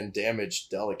sensitive and damaged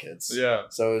delicates. Yeah.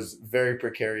 So it was a very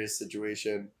precarious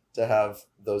situation to have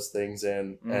those things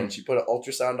in, and she put an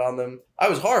ultrasound on them. I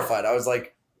was horrified. I was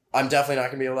like, I'm definitely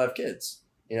not gonna be able to have kids,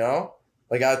 you know?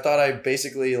 Like I thought I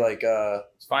basically like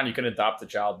it's fine, you can adopt the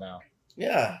child now.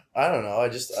 Yeah, I don't know.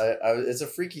 It's a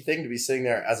freaky thing to be sitting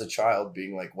there as a child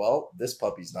being like, well, this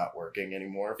puppy's not working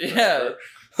anymore. Forever. Yeah.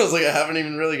 I was like, I haven't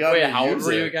even really gotten to how old use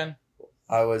were it. you again?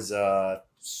 I was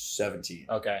 17.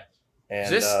 Okay. And, is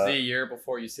this the year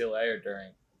before UCLA or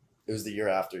during? It was the year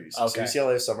after UCLA. Okay. So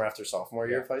UCLA was summer after sophomore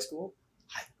year of high school.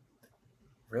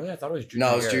 Really? I thought it was junior.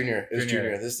 No, it was junior. It was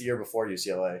junior. This is the year before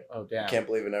UCLA. Oh, damn. I can't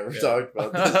believe I never talked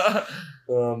about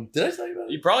this. Did I tell you about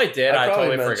it? You probably did. I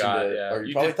probably totally forgot. it. Yeah. Or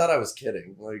you probably thought I was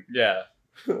kidding. Like, yeah.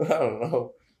 I don't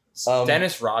know.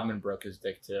 Dennis Rodman broke his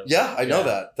dick too. Yeah, I know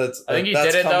that. I think he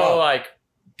did it though. Like,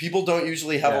 people don't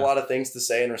usually have a lot of things to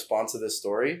say in response to this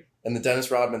story, and the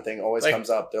Dennis Rodman thing always comes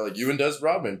up. They're like, "You and Dennis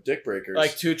Rodman, dick breakers."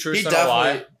 Like 2 truths and a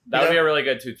lie. That would be a really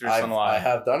good 2 truths and a lie. I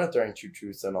have done it during 2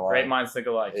 truths and a lie. Great minds think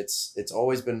alike. It's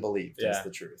always been believed. It's the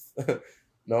truth.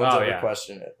 No one's ever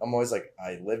questioned it. I'm always like,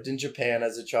 I lived in Japan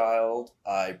as a child.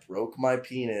 I broke my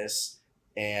penis,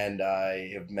 and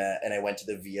I went to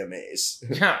the VMAs.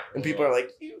 And people are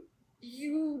like,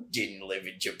 You didn't live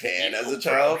in Japan as a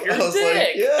child. I was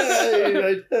like, yeah,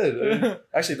 I did.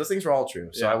 Actually, those things were all true,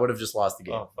 so I would have just lost the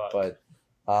game. Oh, fuck.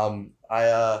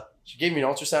 But she gave me an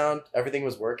ultrasound. Everything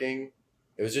was working.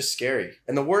 It was just scary.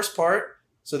 And the worst part,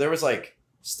 so there was like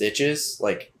stitches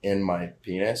like in my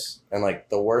penis, and like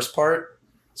the worst part,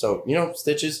 so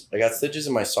stitches. I got stitches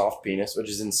in my soft penis, which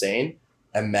is insane.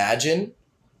 Imagine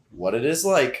what it is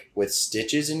like with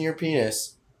stitches in your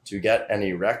penis to get an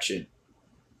erection.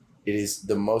 It is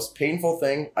the most painful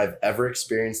thing I've ever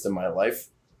experienced in my life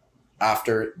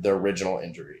after the original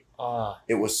injury.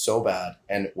 It was so bad.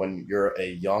 And when you're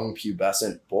a young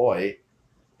pubescent boy,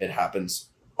 it happens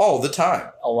all the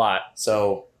time. A lot.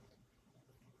 So,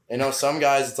 some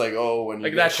guys, it's like, oh, when you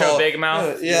like that show Big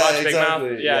Mouth? Yeah, you watch exactly.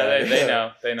 Big Mouth? Yeah, they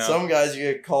know. They know. Some guys,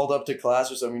 you get called up to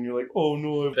class or something, and you're like, oh,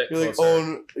 no.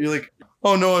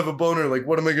 Oh no, I have a boner. Like,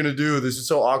 what am I gonna do? This is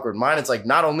so awkward. Mine, it's like,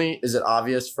 not only is it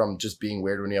obvious from just being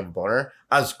weird when you have a boner,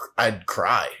 I'd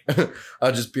cry.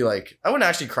 I'd just be like, I wouldn't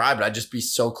actually cry, but I'd just be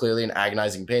so clearly in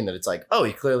agonizing pain that it's like, oh,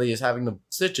 he clearly is having the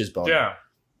stitches boner. Yeah.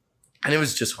 And it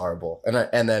was just horrible.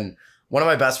 And then one of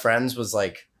my best friends was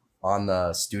like on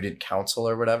the student council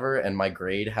or whatever, and my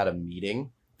grade had a meeting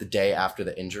the day after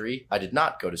the injury. I did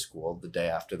not go to school the day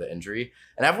after the injury,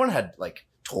 and everyone had like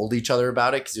told each other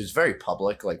about it because it was very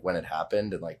public, like when it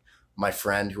happened, and like my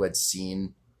friend who had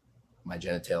seen my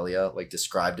genitalia like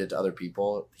described it to other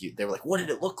people. They were like, "What did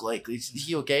it look like? Is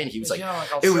he okay?" And he was like,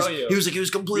 "It was." He was like, "It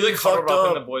was completely fucked up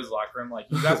up." In the boys' locker room, like,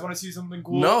 you guys want to see something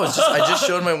cool? No, it's just I just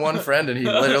showed my one friend, and he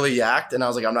literally yacked, and I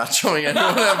was like, "I'm not showing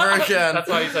anyone ever again." That's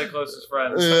why you said closest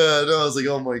friends. Yeah, no, I was like,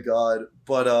 "Oh my god!"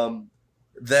 But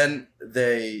then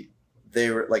they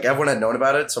were like, everyone had known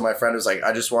about it, so my friend was like,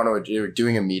 "I just want to." They were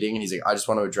doing a meeting, and he's like, "I just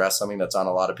want to address something that's on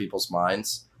a lot of people's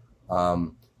minds."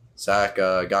 Zach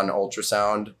got an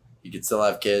ultrasound. He could still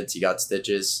have kids. He got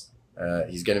stitches.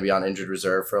 He's going to be on injured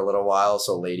reserve for a little while.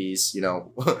 So ladies,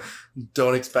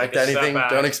 don't expect anything.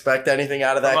 Don't expect anything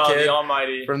out of that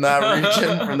kid from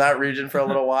that region for a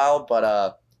little while.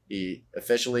 But he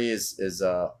officially is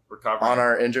on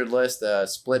our injured list.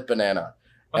 Split banana,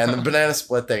 and the banana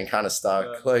split thing kind of stuck.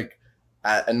 Yeah. Like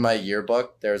in my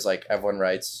yearbook, there's like everyone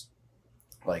writes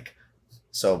like.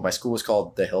 So my school was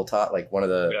called the Hilltop, like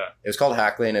it was called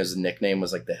Hackley, and his nickname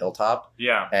was like the Hilltop.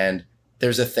 Yeah. And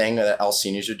there's a thing that all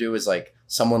seniors would do is like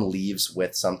someone leaves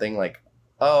with something like,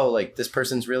 oh, like this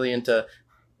person's really into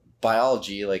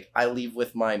biology. Like I leave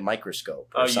with my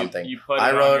microscope or something. You put it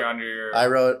under your...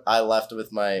 I left with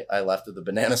the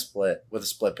banana split with a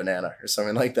split banana or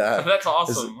something like that. That's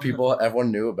awesome.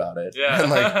 Everyone knew about it. Yeah.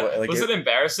 And like was it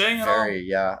embarrassing at all? Very,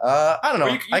 yeah. I don't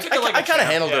know. I kind of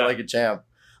handled it like a champ.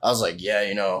 I was like,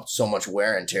 yeah, so much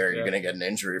wear and tear, you're going to get an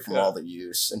injury from all the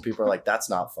use. And people are like, that's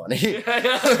not funny.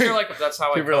 You're like, that's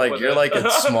how people are like, you're like a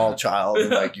small child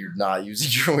and like you're not using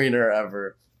your wiener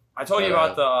ever. I told you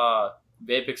about the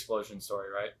vape explosion story,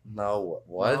 right? No,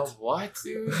 what? No, what,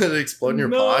 dude? Did it explode in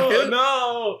your pocket?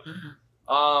 No.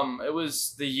 It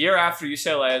was the year after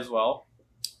UCLA as well.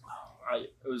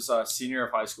 It was senior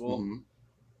of high school. Mm-hmm.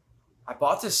 I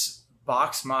bought this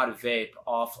box mod vape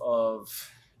off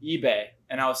of eBay,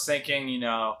 and I was thinking,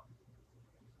 what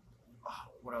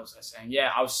was I saying?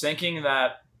 Yeah, I was thinking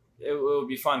that it would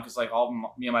be fun because like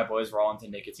me and my boys were all into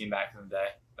nicotine back in the day,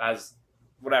 as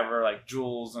whatever, like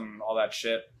Juuls and all that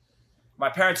shit. My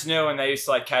parents knew, and they used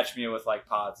to like catch me with like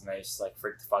pods, and they used to like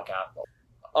freak the fuck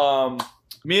out.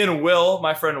 Me and Will,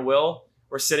 my friend Will,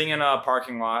 were sitting in a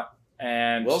parking lot,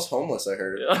 and Will's homeless, I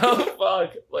heard. Oh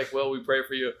fuck! Like Will, we pray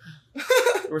for you.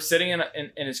 We're sitting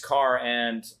in his car,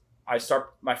 and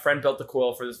my friend built the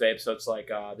coil for this vape, so it's like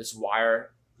this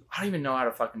wire. I don't even know how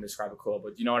to fucking describe a coil,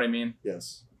 but you know what I mean?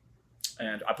 Yes.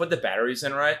 and I put the batteries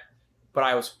in right, but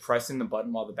I was pressing the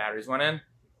button while the batteries went in,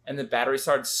 and the battery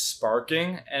started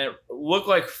sparking, and it looked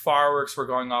like fireworks were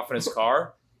going off in his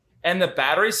car, and the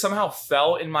battery somehow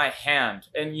fell in my hand.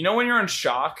 And you know when you're in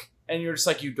shock and you're just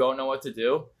like, you don't know what to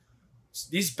do?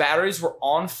 These batteries were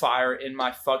on fire in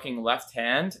my fucking left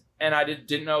hand, and I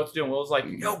didn't know what to do. And Will was like,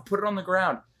 yo, put it on the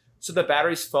ground. So the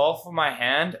batteries fell off of my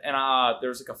hand, and there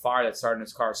was like a fire that started in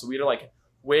his car. So we had to like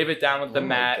wave it down with the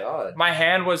mat. God. My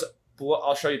hand was,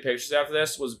 I'll show you pictures after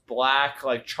this, was black,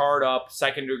 like charred up,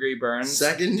 second degree burns.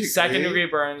 Second degree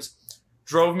burns.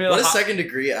 Drove me. What does second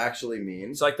degree actually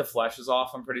mean? It's like the flesh is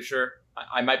off, I'm pretty sure.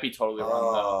 I might be totally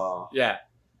wrong though. Yeah.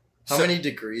 How many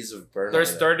degrees of burn?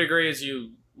 There's third degree is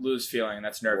you lose feeling.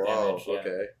 That's nerve damage. Yeah.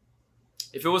 Okay.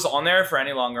 If it was on there for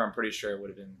any longer, I'm pretty sure it would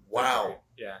have been. Wow.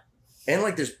 Yeah. And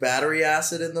like there's battery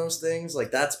acid in those things.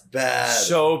 Like that's bad.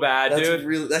 So bad, dude.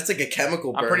 Really, that's like a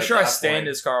chemical burn. I'm pretty sure I stained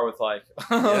his car with like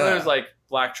there's like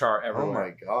black char everywhere. Oh my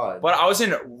god. But I was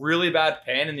in really bad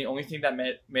pain, and the only thing that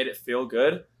made it feel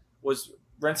good was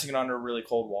rinsing it under really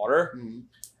cold water. Mm-hmm.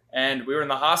 And we were in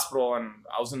the hospital, and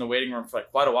I was in the waiting room for like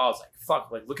quite a while. I was like,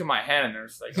 fuck, like look at my hand, and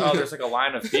there's like, oh, there's like a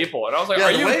line of people. And I was like,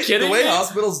 are you kidding me? The way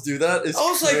hospitals do that is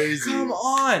crazy. Like, come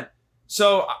on.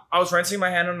 So I was rinsing my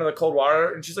hand under the cold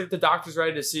water, and she's like, the doctor's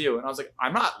ready to see you. And I was like,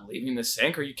 I'm not leaving the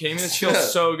sink. Are you kidding me? This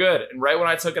feels so good. And right when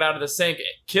I took it out of the sink, it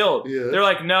killed. Yeah. They're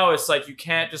like, no, it's like, you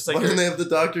can't just like. Why didn't they have the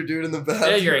doctor do it in the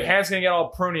bathroom? Yeah, your hand's going to get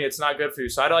all pruny. It's not good for you.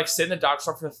 So I had to like sit in the doctor's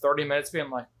office for 30 minutes being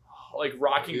like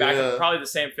rocking back. Yeah. Probably the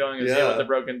same feeling as you with the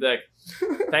broken dick.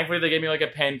 Thankfully, they gave me like a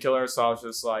painkiller. So I was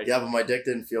just like. Yeah, but my dick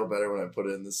didn't feel better when I put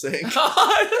it in the sink.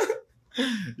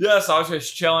 Yes, I was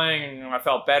just chilling and I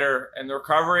felt better. And the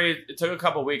recovery, it took a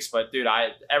couple weeks, but dude,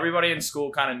 everybody in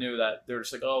school kind of knew that. They were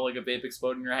just like, oh, like a vape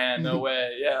exploded in your hand. No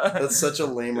way. Yeah. That's such a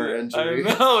lamer injury.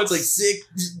 I know. It's like sick.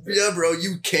 Yeah, bro,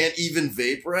 you can't even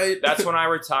vape, right? That's when I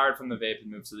retared from the vape and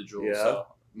moved to the Juul. Yeah. So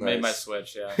made my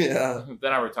switch. Yeah. Yeah.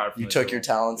 Then I retired from You took your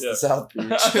talents to South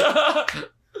Beach.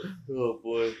 Oh,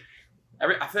 boy.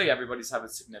 I feel like everybody's had a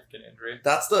significant injury.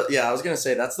 I was going to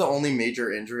say, that's the only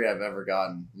major injury I've ever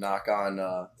gotten. Knock on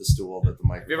the stool that the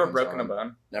microphone. Have you ever broken a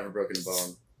bone? Never broken a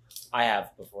bone. I have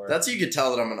before. That's how you could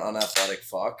tell that I'm an unathletic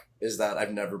fuck, is that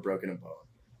I've never broken a bone.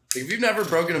 Like, if you've never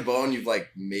broken a bone, you've like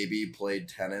maybe played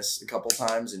tennis a couple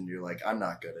times and you're like, I'm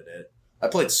not good at it. I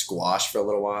played squash for a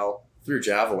little while, threw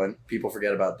javelin. People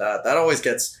forget about that. That always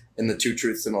gets in the 2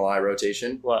 truths and a lie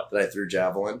rotation. What? That I threw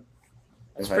javelin.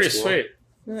 That's pretty sweet.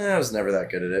 I was never that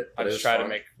good at it. I just try to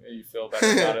make you feel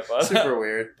better about it. But super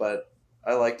weird, but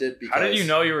I liked it because... How did you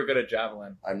know you were good at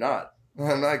javelin? I'm not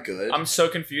good. I'm so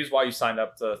confused why you signed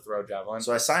up to throw javelin.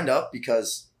 So I signed up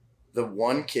because there's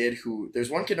one kid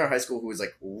in our high school who was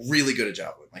like really good at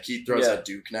javelin. Like he throws at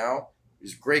Duke now.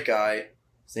 He's a great guy.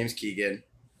 His name's Keegan.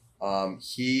 There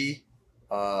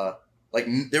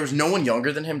was no one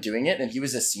younger than him doing it, and he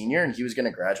was a senior and he was going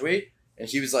to graduate. And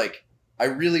he was like,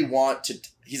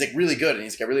 he's like really good. And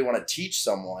he's like, I really want to teach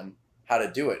someone how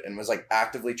to do it. And was like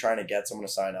actively trying to get someone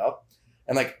to sign up.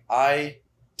 And like, I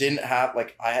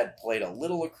had played a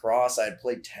little lacrosse. I had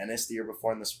played tennis the year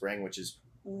before in the spring, which is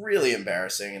really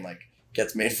embarrassing and like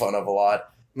gets made fun of a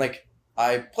lot. And, like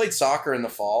I played soccer in the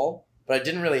fall, but I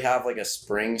didn't really have like a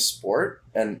spring sport.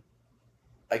 And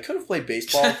I could have played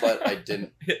baseball, but I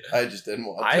didn't. I just didn't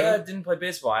want to. I didn't play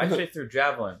baseball. I actually threw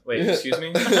javelin. Wait, excuse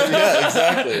me? Yeah,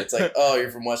 exactly. It's like, oh,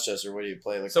 you're from Westchester. What do you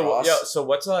play, lacrosse? So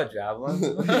what's javelin?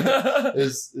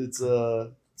 It's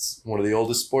one of the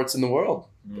oldest sports in the world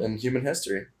in human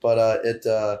history. But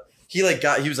he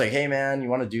was like, hey man, you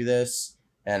want to do this?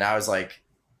 And I was like,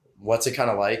 what's it kind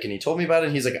of like? And he told me about it.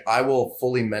 And he's like, I will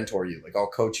fully mentor you. Like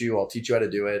I'll coach you. I'll teach you how to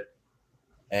do it.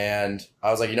 And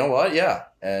I was like, you know what? Yeah.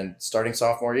 And starting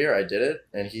sophomore year, I did it.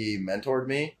 And he mentored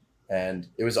me. And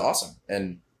it was awesome.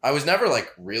 And I was never like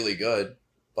really good.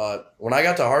 But when I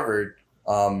got to Harvard,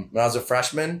 when I was a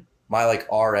freshman, my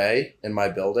like RA in my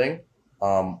building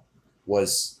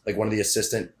was like one of the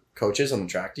assistant coaches on the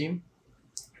track team.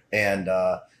 And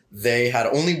they had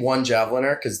only one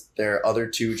javeliner because their other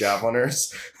 2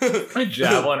 javeliners.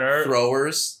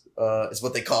 Throwers is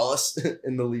what they call us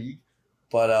in the league.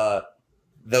 But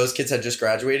those kids had just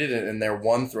graduated and their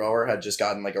one thrower had just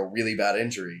gotten like a really bad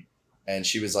injury. And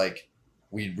she was like,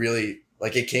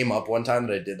 it came up one time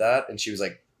that I did that. And she was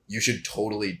like, you should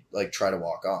totally like try to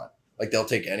walk on. Like they'll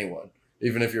take anyone,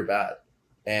 even if you're bad.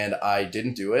 And I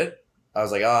didn't do it. I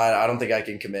was like, I don't think I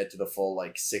can commit to the full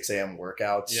like 6 a.m.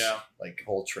 workouts, like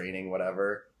whole training,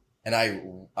 whatever. And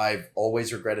I've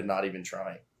always regretted not even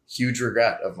trying. Huge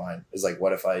regret of mine is like,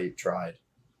 what if I tried?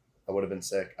 I would have been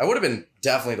sick. I would have been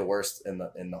definitely the worst in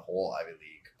the whole Ivy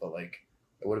League, but like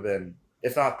it would have been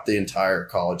if not the entire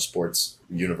college sports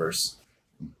universe.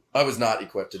 I was not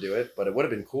equipped to do it, but it would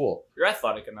have been cool. You're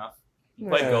athletic enough. You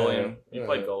played goalie. You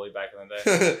played goalie back in the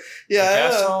day. Yeah,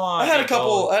 I had a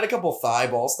couple thigh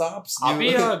ball stops. I'll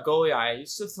be a goalie. I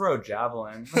used to throw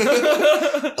javelin.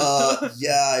 Yeah,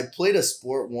 I played a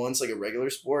sport once, like a regular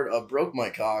sport. Broke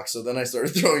my cock, so then I started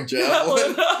throwing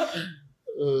javelin.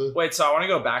 Wait, so I want to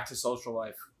go back to social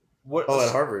life. What? Oh,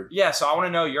 at Harvard. Yeah, so I want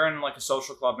to know. You're in like a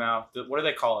social club now. What do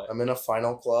they call it? I'm in a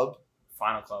final club.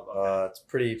 Final club. Okay. It's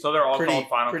pretty. So they're all called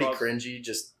final pretty clubs? cringy.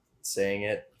 Just saying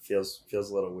it feels a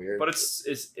little weird. But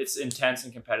it's intense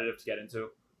and competitive to get into.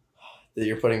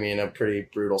 You're putting me in a pretty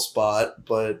brutal spot,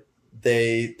 but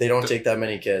they don't take that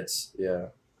many kids. Yeah.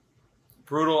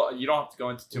 Brutal. You don't have to go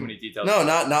into too many details. No,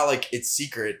 not like it's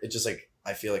secret. It's just like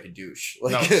I feel like a douche.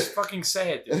 Like, no, just fucking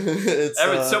say it, dude.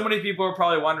 So many people are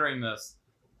probably wondering this.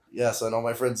 Yeah, so I know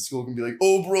my friends at school can be like,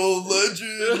 "Oh, bro,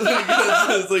 legend!" Like,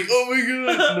 it's like, "Oh my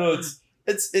god!" No,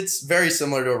 it's very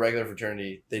similar to a regular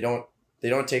fraternity. They don't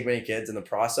take many kids, and the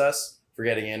process for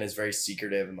getting in is very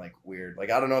secretive and like weird.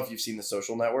 Like I don't know if you've seen The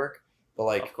Social Network, but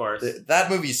like of course that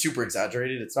movie is super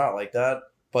exaggerated. It's not like that,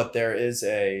 but there is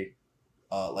a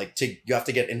you have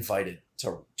to get invited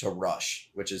to Rush,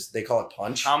 which is they call it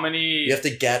Punch. How many? You have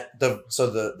to get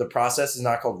the process is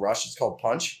not called Rush. It's called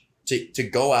Punch. To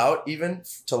go out even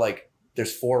to like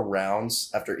there's 4 rounds.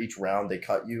 After each round they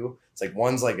cut you. It's like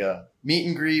one's like a meet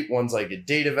and greet, one's like a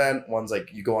date event, one's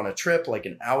like you go on a trip, like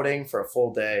an outing for a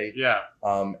full day. Yeah.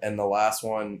 And the last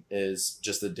one is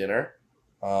just a dinner.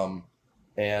 Like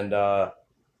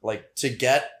to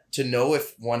get to know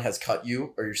if one has cut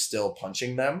you or you're still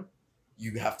punching them,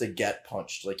 you have to get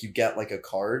punched. Like you get like a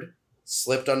card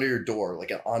slipped under your door,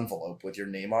 like an envelope with your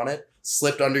name on it,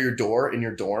 slipped under your door in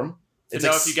your dorm. To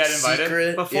know if you get invited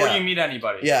secret. Before you meet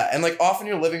anybody. Yeah, and like often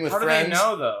you're living with friends. How do they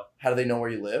know though? How do they know where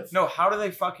you live? No, how do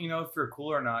they fucking know if you're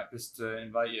cool or not just to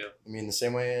invite you? I mean, the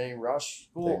same way any Rush.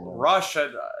 Rush,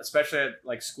 especially at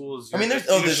like schools. I mean, there's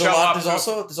a lot.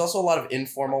 There's also a lot of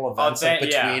informal events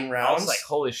between rounds. I was like,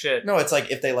 holy shit. No, it's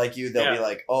like if they like you, they'll be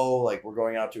like, oh, like we're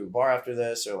going out to a bar after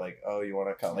this, or like, oh, you want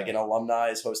to come? Like an alumni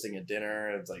is hosting a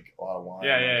dinner. It's like a lot of wine.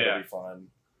 It'll be fun.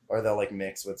 Or they'll like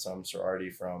mix with some sorority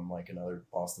from like another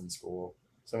Boston school.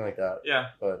 Something like that.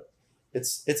 Yeah. But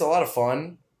it's a lot of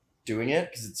fun doing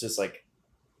it because it's just like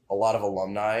a lot of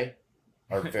alumni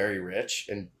are very rich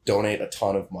and donate a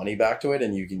ton of money back to it,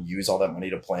 and you can use all that money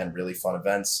to plan really fun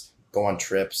events, go on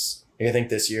trips. I think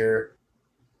this year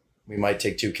we might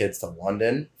take 2 kids to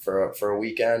London for a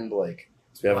weekend. Like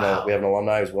so we have an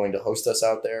alumni who's willing to host us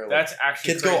out there. Like, that's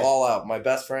actually kids crazy. Go all out. My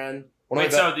best friend. One of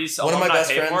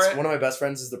my best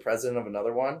friends is the president of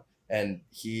another one, and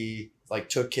he like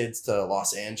took kids to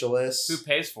Los Angeles. Who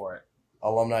pays for it?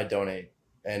 Alumni donate.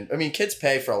 And I mean kids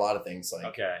pay for a lot of things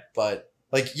like but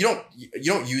like you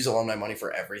don't use alumni money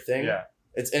for everything. Yeah.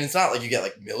 It's not like you get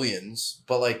like millions,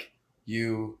 but like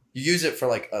you use it for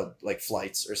like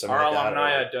flights or something. Our like that. Our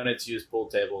alumni donate to use pool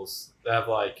tables that have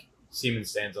like semen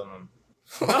stains on them.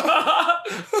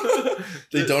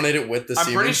 They donate it with the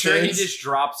semen. I'm pretty sure stains. he just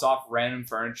drops off random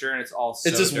furniture and it's all so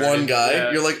it's just dirty. one guy.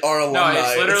 Yeah. You're like our alumni. No,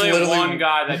 it's literally one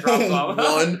guy that drops off.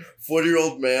 One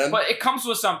 40-year-old man. But it comes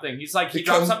with something. He's like, he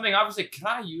drops something off. He's like, can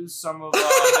I use some of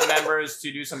the members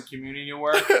to do some community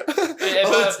work?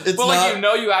 It's not, like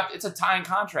you have. It's a tying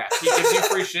contract. He gives you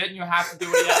free shit and you have to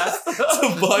do what he asks. It's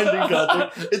a binding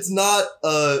contract. It's not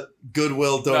a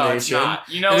goodwill donation. No,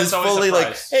 it's not. It's fully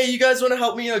like, hey, you guys want to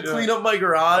help me clean up my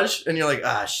garage? And you're like,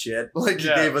 ah, shit. Like he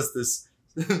gave us this.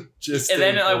 Just. And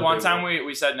then like one time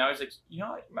we said no. He's like,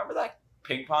 remember that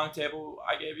ping pong table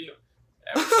I gave you?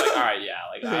 And we're just like, all right,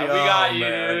 we got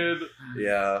you, dude.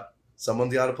 Yeah.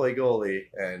 Someone's got to play goalie,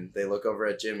 and they look over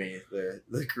at Jimmy,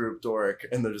 the group dork,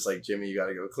 and they're just like, Jimmy, you got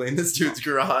to go clean this dude's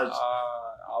garage.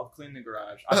 I'll clean the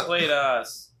garage. I played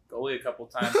goalie a couple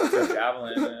times for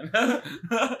javelin.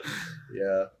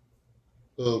 Yeah.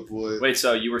 Oh boy. Wait,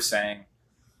 so you were saying?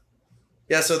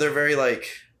 Yeah, so they're very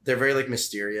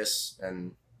mysterious,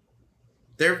 and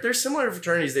they're similar to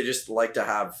fraternities. They just like to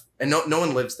have, and no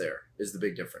one lives there is the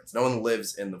big difference. No one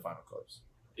lives in the final clubs.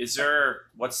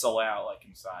 What's the layout like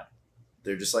inside?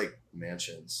 They're just like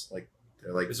mansions. Like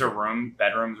they're like. Is there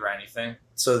bedrooms or anything?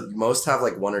 So most have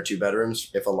like 1 or 2 bedrooms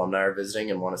if alumni are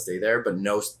visiting and want to stay there, but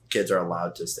no kids are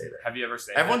allowed to stay there. Have you ever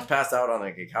stayed? Everyone's passed out on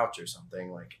like a couch or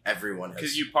something. Like everyone has.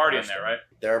 Because you party in there, right?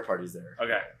 There are parties there.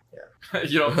 Okay. Yeah.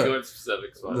 You don't go into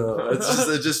specifics. But. No,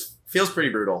 it just feels pretty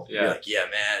brutal. Yeah. You're like, yeah,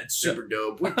 man, it's super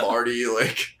dope. We party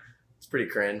like. Pretty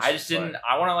cringe. I just didn't.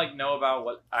 I want to know about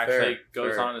what actually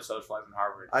goes on in the social life in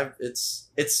Harvard.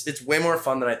 It's way more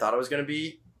fun than I thought it was gonna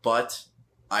be, but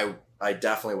I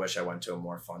definitely wish I went to a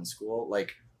more fun school.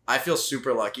 Like I feel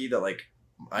super lucky that like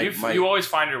you always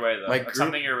find your way though. That's group,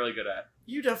 something you're really good at.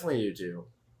 You definitely do too.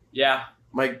 Yeah.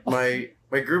 My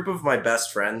group of my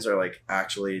best friends are like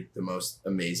actually the most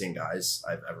amazing guys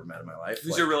I've ever met in my life.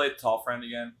 Who's like, your really tall friend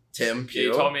again? Tim. Yeah,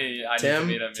 you told me I need to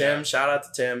meet him. Tim, shout out to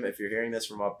Tim if you're hearing this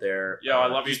from up there. Yo, I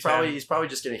love you. He's probably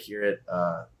just gonna hear it,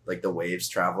 like the waves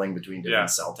traveling between different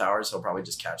cell towers. He'll probably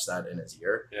just catch that in his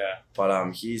ear. Yeah.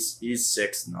 But he's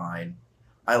 6'9".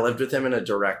 I lived with him in a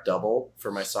direct double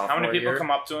for my sophomore year. How many people come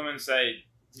up to him and say,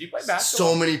 "Do you play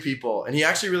basketball?" So many people, and he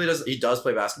actually really does. He does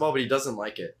play basketball, but he doesn't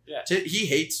like it. Yeah. He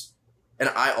hates, and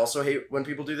I also hate when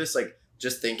people do this. Like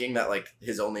just thinking that like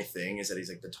his only thing is that he's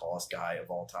like the tallest guy of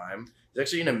all time. He's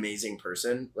actually an amazing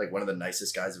person, like one of the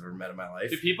nicest guys I've ever met in my life.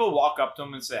 Do people walk up to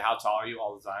him and say, "How tall are you?"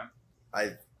 all the time?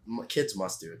 Kids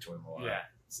must do it to him a lot. Yeah.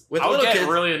 With I would get kids,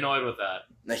 really annoyed with that.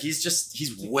 now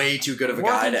he's way too good of a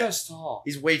guy tall.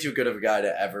 He's way too good of a guy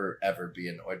to ever be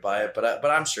annoyed by it. But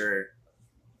I'm sure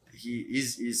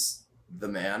he's the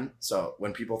man. So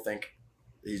when people think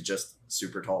he's just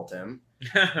super tall Tim,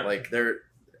 like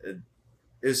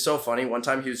it's so funny. One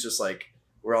time he was just like,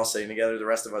 we're all sitting together. The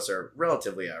rest of us are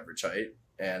relatively average height,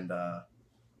 and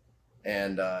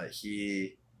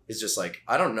he is just like,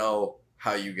 I don't know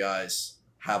how you guys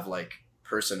have like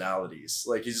personalities.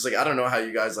 Like he's just like, I don't know how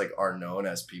you guys like are known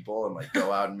as people and like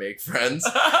go out and make friends.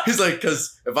 He's like,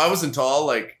 because if I wasn't tall,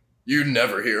 like you'd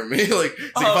never hear me. Like,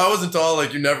 if I wasn't tall,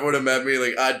 like you never would have met me.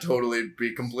 Like I'd totally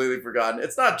be completely forgotten.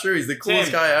 It's not true. He's the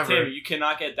coolest guy ever. Tim, you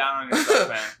cannot get down on yourself,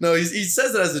 man. No, he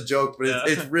says it as a joke, but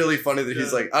it's really funny that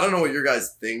he's like, I don't know what your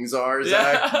guys' things are,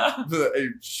 Zach. A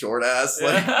short ass.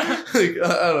 Like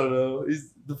I don't know.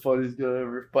 He's the funniest guy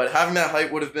ever. But having that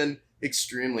height would have been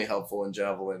extremely helpful in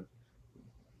javelin.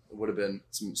 It would have been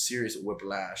some serious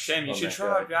whiplash. Tim, you should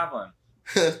try out javelin.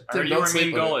 Tim, I heard you were a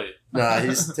mean goalie. Nah,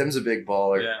 Tim's a big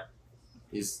baller. Yeah.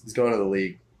 He's going to the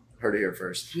league. Heard it here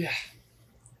first. Yeah.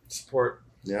 Support.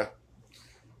 Yeah.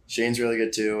 Shane's really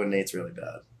good too, and Nate's really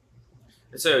bad.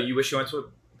 So you wish you went to a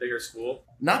bigger school?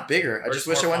 Not bigger. I just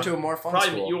wish I went to a more fun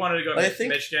school. You wanted to go to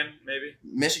Michigan, maybe?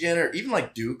 Michigan or even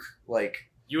like Duke. Like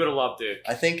you would have loved Duke.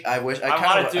 I think I wish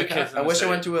I wish I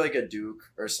went to like a Duke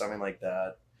or something like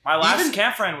that. My last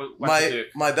camp friend went to Duke.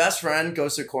 My best friend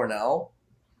goes to Cornell,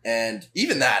 and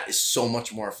even that is so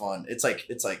much more fun. It's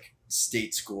like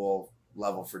state school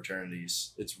level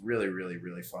fraternities. It's really, really,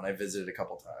 really fun. I visited a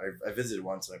couple times. I visited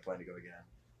once, and I plan to go again.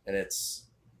 And it's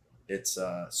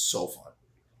so fun.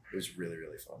 It was really,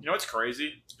 really fun. You know what's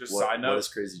crazy? Just side note. What is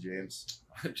crazy, James?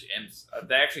 James.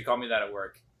 They actually call me that at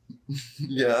work.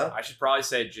 Yeah. I should probably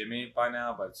say Jimmy by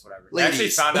now, but it's whatever. Ladies, I actually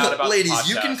found out about ladies, the podcast.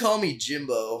 you can call me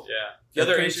Jimbo. Yeah. The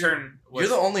other intern You're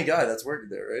the only guy that's working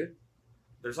there, right?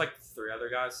 There's like 3 other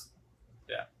guys.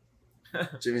 Yeah.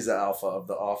 Jimmy's the alpha of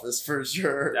the office for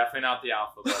sure. Definitely not the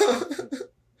alpha.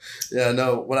 Yeah,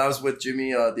 no. When I was with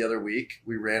Jimmy the other week,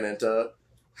 we ran into...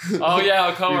 Oh,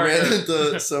 yeah, a coworker. We ran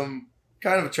into some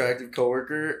kind of attractive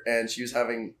coworker, and she was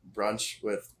having brunch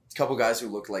with a couple guys who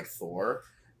looked like Thor.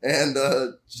 And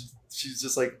she's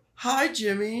just like, "Hi,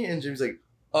 Jimmy." And Jimmy's like,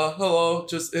 "Hello,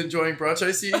 just enjoying brunch,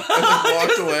 I see." And like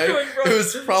walked away. It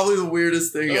was probably the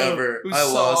weirdest thing ever.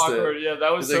 I lost awkward. it. Yeah,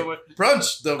 that was so like,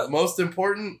 brunch, the most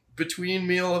important between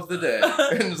meal of the day.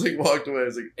 And just like walked away. I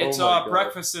was like, it's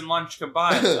breakfast and lunch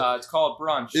combined. It's called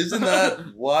brunch. Isn't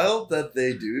that wild that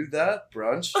they do that?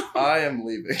 Brunch? I am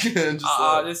leaving.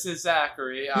 This is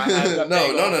Zachary. I had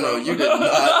No. You did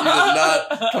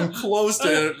not come close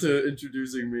to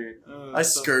introducing me. I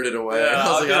skirted away.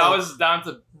 Yeah, I was down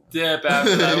to dip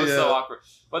after that. It was so awkward.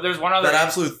 But there's one other. That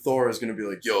absolute Thor is going to be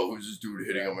like, "Yo, who's this dude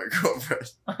hitting on my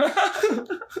girlfriend?"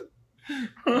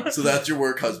 So that's your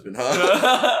work husband,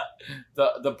 huh?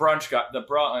 the brunch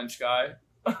guy.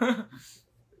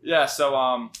 Yeah. So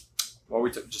what were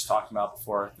we just talking about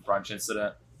before the brunch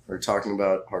incident? We're talking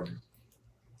about Harvard.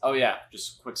 Oh yeah,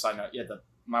 just quick side note. Yeah,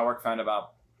 my work found out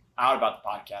about the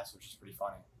podcast, which is pretty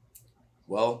funny.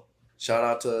 Well, shout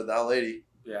out to that lady.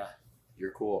 Yeah,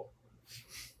 you're cool.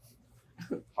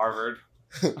 Harvard.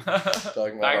 Talking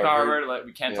about Back to Harvard.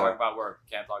 We can't talk about work.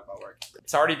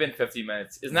 It's already been 50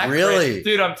 minutes. Isn't that really crazy?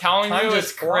 Dude, I'm telling you,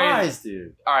 it's crazy,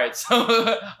 dude. All right,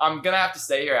 so I'm gonna have to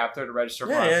stay here after to register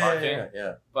for my parking.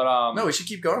 Yeah. But no, we should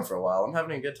keep going for a while. I'm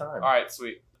having a good time. All right,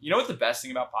 sweet. You know what the best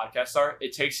thing about podcasts are?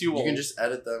 It takes you. You can just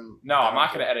edit them. No, I'm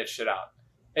not gonna edit shit out.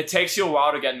 It takes you a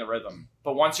while to get in the rhythm,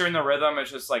 but once you're in the rhythm,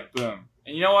 it's just like boom.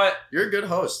 And you know what? You're a good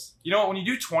host. You know what? When you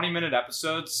do 20-minute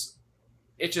episodes,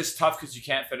 it's just tough because you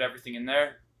can't fit everything in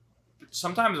there. But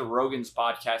sometimes Rogan's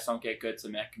podcasts don't get good to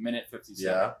make minute 57.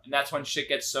 Yeah. And that's when shit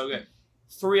gets so good.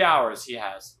 3 hours he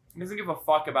has. He doesn't give a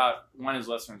fuck about when his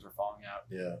listeners are falling out.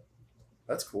 Yeah.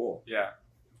 That's cool. Yeah.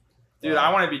 Dude,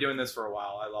 I want to be doing this for a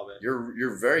while. I love it.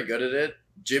 You're very good at it.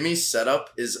 Jimmy's setup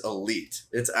is elite.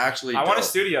 It's actually dope. I want a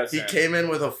studio. He came in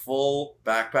with a full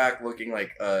backpack looking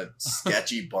like a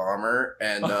sketchy bomber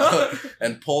and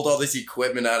pulled all this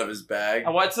equipment out of his bag. I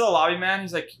went to the lobby man.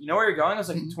 He's like, you know where you're going? I was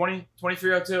like,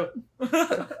 2302.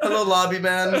 Hello, lobby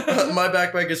man. My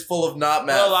backpack is full of knot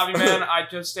meth. Hello, lobby man. I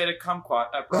just stayed at Kumquat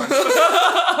at Brunch.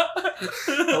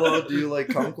 Hello, do you like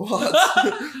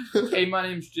kumquats? Hey, my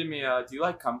name's Jimmy. Do you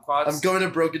like kumquats? I'm going to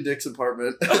Broken Dick's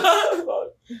apartment.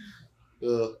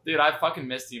 Dude, I fucking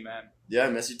missed you, man. Yeah, I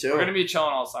miss you too. We're gonna be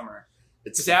chilling all summer.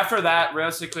 Because after that,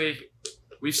 realistically,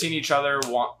 we've seen each other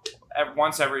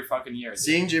once every fucking year.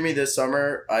 Seeing Jimmy this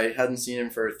summer, I hadn't seen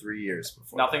him for 3 years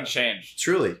before. Nothing's changed.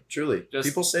 Truly.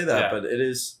 People say that, but it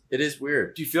is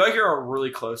weird. Do you feel like you're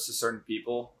really close to certain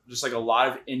people? Just like a lot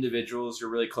of individuals you're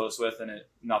really close with, and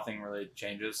nothing really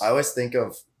changes. I always think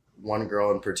of one girl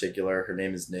in particular. Her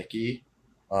name is Nikki.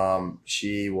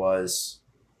 She was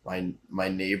my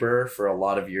neighbor for a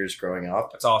lot of years growing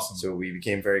up. That's awesome. So we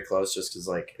became very close just because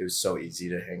like it was so easy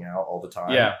to hang out all the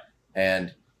time. Yeah.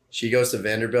 And she goes to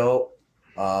Vanderbilt.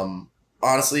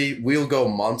 Honestly, we'll go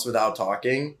months without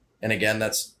talking. And again,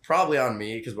 that's probably on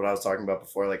me because what I was talking about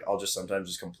before, like I'll just sometimes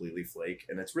just completely flake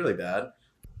and it's really bad.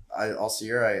 I'll see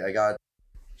her.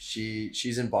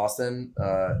 She's in Boston.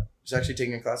 She's actually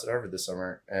taking a class at Harvard this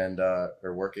summer and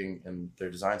or working in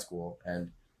their design school. And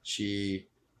she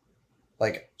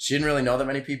didn't really know that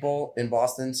many people in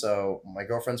Boston. So my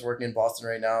girlfriend's working in Boston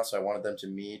right now. So I wanted them to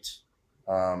meet.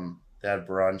 They had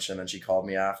brunch and then she called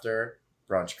me after.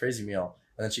 Brunch, crazy meal.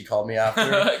 And then she called me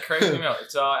after. Crazy meal.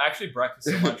 It's actually breakfast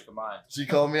and lunch combined. She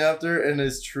called me after and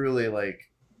it's truly like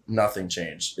nothing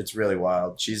changed. It's really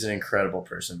wild. She's an incredible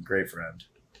person. Great friend.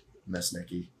 Miss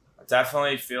Nikki. I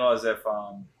definitely feel as if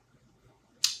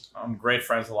I'm great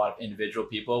friends with a lot of individual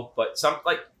people. But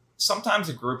sometimes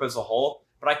a group as a whole.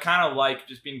 But I kind of like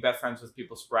just being best friends with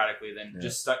people sporadically than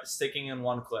just sticking in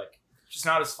one clique. It's just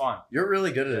not as fun. You're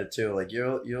really good at it too. Like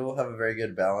you'll have a very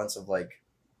good balance of like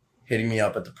hitting me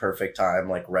up at the perfect time,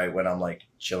 like right when I'm like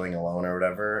chilling alone or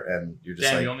whatever, and you're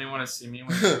just you only want to see me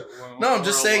when no, I'm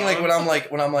just saying alone. like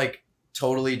when I'm like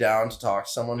totally down to talk to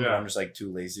someone, but I'm just like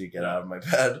too lazy to get out of my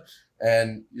bed.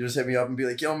 And you just hit me up and be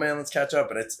like, yo, man, let's catch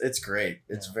up. And it's great.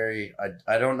 It's very,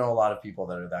 I don't know a lot of people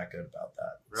that are that good about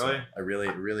that. Really? So I really,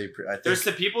 I think. There's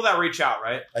the people that reach out,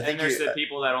 right? I think there's the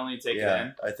people that only take it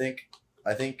in. I think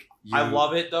I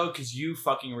love it though, because you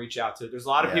fucking reach out to it. There's a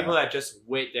lot of people that just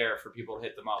wait there for people to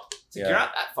hit them up. It's like, you're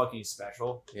not that fucking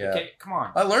special. Yeah. Okay, come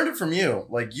on. I learned it from you.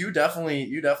 Like you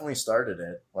definitely started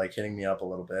it, like hitting me up a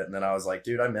little bit. And then I was like,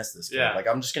 dude, I miss this kid. Yeah. Like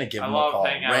I'm just going to give him a call.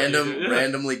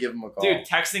 Randomly give him a call. Dude,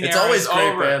 texting it's era always is great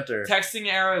over. Banter.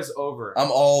 Texting era is over.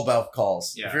 I'm all about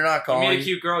calls. Yeah. If you're not calling. You meet a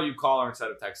cute girl, you call her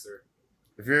instead of text her.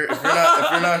 If you're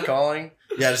not calling,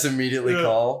 just immediately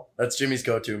call. That's Jimmy's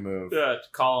go-to move. Yeah,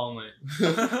 call only.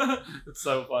 It's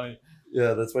so funny.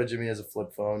 Yeah, that's why Jimmy has a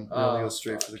flip phone. He only goes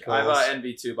straight for the calls. I have an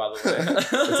NV2, by the way.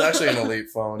 It's actually an elite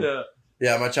phone. Yeah.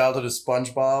 Yeah, my childhood is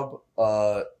SpongeBob,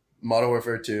 Modern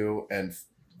Warfare 2, and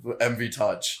MV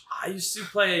Touch. I used to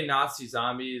play Nazi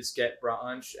zombies, get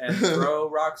brunch, and throw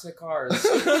rocks at cars.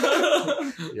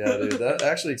 Yeah, dude, that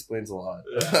actually explains a lot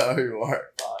of how you are.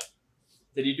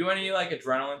 Did you do any like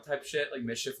adrenaline type shit, like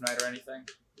Mischief Night or anything?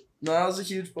 No, I was a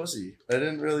huge pussy. I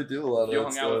didn't really do a lot of that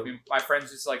hung out with me. My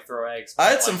friends used to like throw eggs. I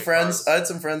had some friends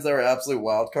that were absolute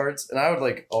wild cards, and I would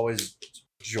like always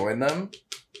join them.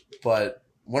 But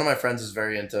one of my friends is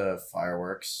very into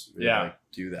fireworks. We like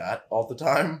do that all the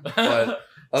time. But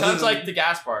sounds like the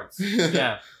gas parts.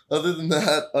 Yeah. Other than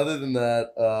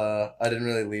that, I didn't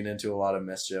really lean into a lot of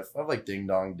mischief. I've like ding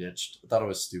dong ditched. I thought it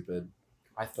was stupid.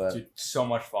 Dude, so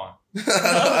much fun.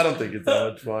 I don't think it's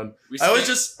that much fun.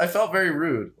 I felt very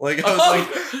rude. Like I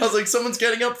was like, someone's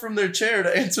getting up from their chair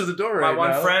to answer the door right now.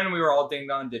 My one friend, we were all ding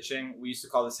dong ditching. We used to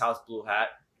call this house Blue Hat.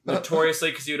 Notoriously,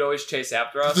 because he would always chase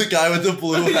after us. The guy with the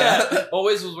blue hat.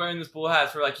 Always was wearing this blue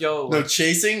hat. So we're like, yo. No,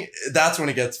 chasing, that's when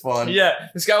it gets fun. Yeah,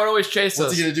 this guy would always chase us.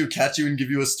 What's he going to do, catch you and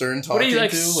give you a stern talking to?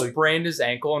 What, he sprained his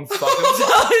ankle and fucked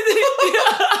himself?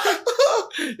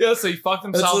 Yeah, so he fucked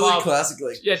himself up. That's literally classic,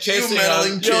 like, chasing us.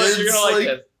 Kids, you're going to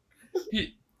like this.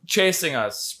 He chasing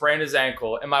us, sprained his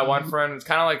ankle. And my one friend was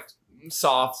kind of like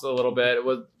soft a little bit. It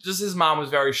was just his mom was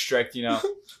very strict, you know.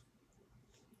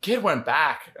 Kid went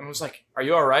back and was like, "Are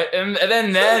you all right?" And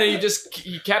then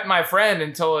he kept my friend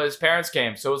until his parents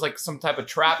came. So it was like some type of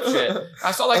trap shit. I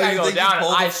saw that guy go down, and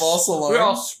we were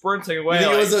all sprinting away.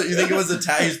 You think it was a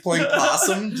tag? He's playing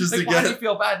possum just to get. Why do you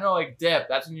feel bad? No, like dip.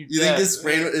 That's when you. You think his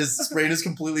sprain is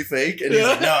completely fake, and he's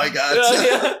like, "No, I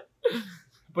got you."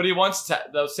 But he once,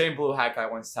 the same blue hat guy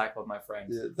once tackled my friend.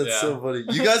 Yeah, that's so funny.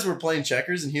 You guys were playing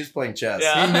checkers and he was playing chess.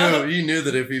 Yeah. He knew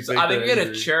that if he I think he had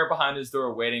a chair behind his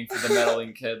door waiting for the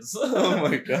meddling kids. Oh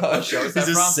my gosh. He's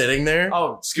just sitting there?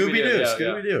 Oh, Scooby-Doo.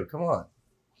 Scooby-Doo. Come on.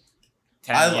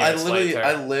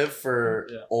 I live for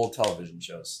old television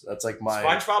shows. That's like my...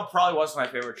 SpongeBob probably was my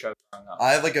favorite show growing up.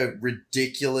 I have like a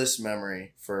ridiculous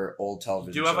memory for old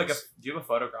television shows. Do you have a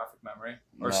photographic memory?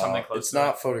 Or something close it's to it?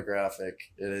 not photographic.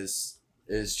 It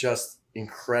is just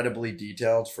incredibly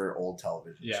detailed for old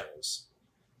television shows.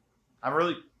 I'm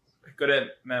really good at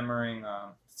memorying...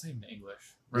 It's not even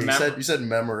English. You said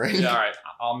memorying. Yeah, all right.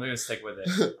 I'm going to stick with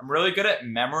it. I'm really good at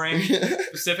memorying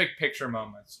specific picture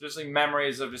moments. Just like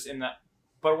memories of just in that...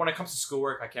 But when it comes to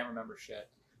schoolwork, I can't remember shit.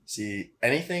 See,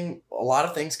 a lot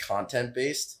of things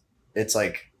content-based, it's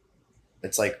like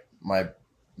my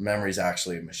memory's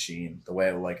actually a machine. The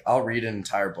way, like, I'll read an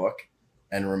entire book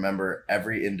and remember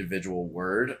every individual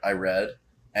word I read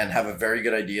and have a very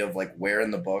good idea of, like, where in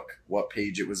the book, what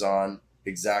page it was on,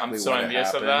 exactly what happened. I'm so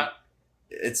envious of that.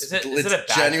 Is it a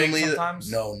bad genuinely thing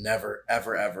sometimes? No, never,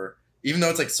 ever, ever. Even though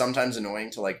it's, like, sometimes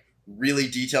annoying to, like, really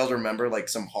detailed remember like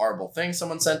some horrible thing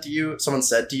someone said to you,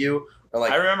 or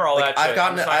like I remember all that shit. I've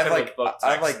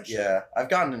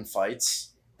gotten in fights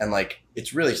and like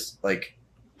it's really like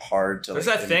hard to... There's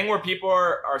that thing where people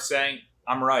are saying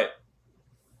I'm right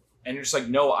and you're just like,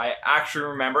 no, I actually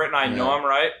remember it and I know I'm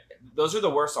right. Those are the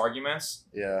worst arguments.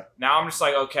 Yeah. Now I'm just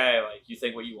like, okay, like you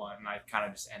think what you want and I kind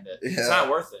of just end it. It's not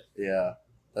worth it. Yeah.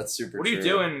 That's super What do you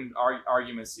do in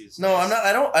arguments these days? No, I'm not.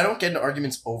 I don't get in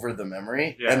arguments over the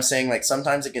memory. Yeah. I'm saying like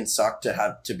sometimes it can suck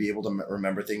to be able to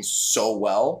remember things so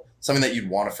well, something that you'd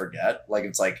want to forget. Like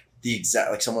it's like the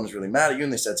exact, like someone was really mad at you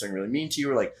and they said something really mean to you,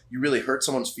 or like you really hurt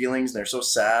someone's feelings and they're so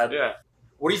sad. Yeah.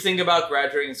 What do you think about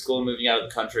graduating school and moving out of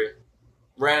the country?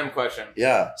 Random question.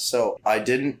 Yeah. So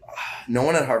no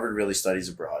one at Harvard really studies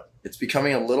abroad. It's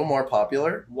becoming a little more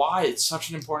popular. Why? It's such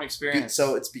an important experience.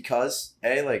 So it's because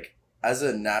like, as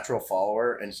a natural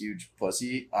follower and huge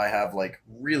pussy, I have like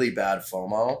really bad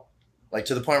FOMO, like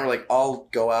to the point where like I'll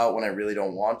go out when I really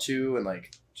don't want to and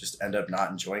like just end up not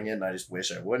enjoying it and I just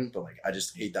wish I wouldn't, but like I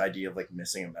just hate the idea of like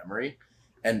missing a memory.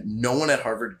 And no one at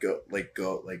Harvard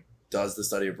does the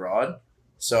study abroad.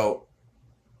 So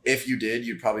if you did,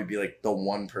 you'd probably be like the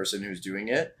one person who's doing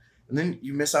it. And then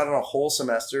you miss out on a whole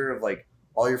semester of like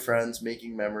all your friends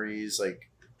making memories.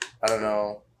 Like, I don't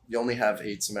know, you only have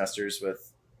 8 semesters with...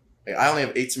 I only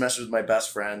have 8 semesters with my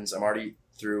best friends. I'm already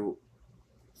through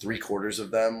 3/4 of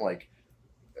them. Like,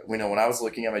 when I was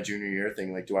looking at my junior year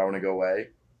thing, like, do I want to go away?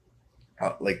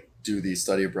 Like, do the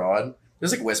study abroad?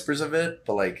 There's like whispers of it,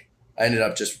 but like, I ended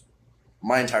up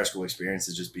my entire school experience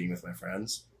is just being with my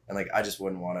friends. And like, I just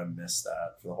wouldn't want to miss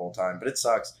that for the whole time. But it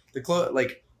sucks.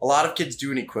 Like, a lot of kids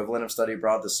do an equivalent of study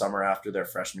abroad the summer after their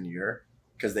freshman year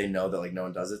because they know that like no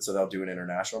one does it. So they'll do an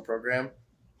international program.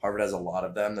 Harvard has a lot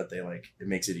of them that they like, it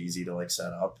makes it easy to like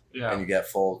set up and you get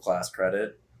full class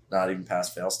credit, not even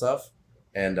pass fail stuff.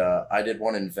 And I did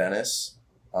one in Venice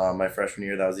my freshman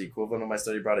year. That was the equivalent of my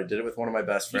study abroad. I did it with one of my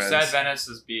best friends. You said Venice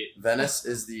is beat. Venice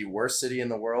is the worst city in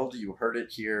the world. You heard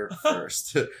it here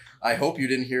first. I hope you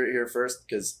didn't hear it here first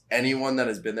because anyone that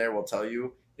has been there will tell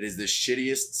you it is the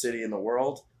shittiest city in the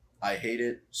world. I hate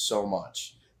it so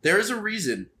much. There is a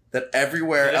reason that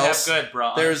everywhere else,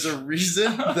 there's a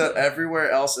reason that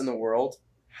everywhere else in the world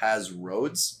has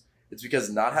roads. It's because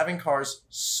not having cars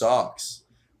sucks.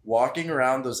 Walking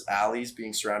around those alleys,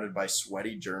 being surrounded by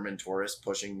sweaty German tourists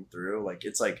pushing through, like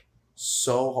it's like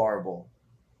so horrible.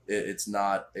 It's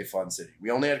not a fun city.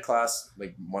 We only had class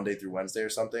like Monday through Wednesday or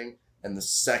something, and the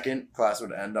second class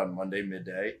would end on Monday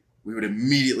midday, we would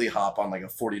immediately hop on like a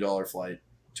 $40 flight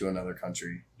to another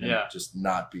country and just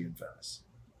not be in Venice.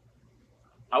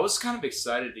 I was kind of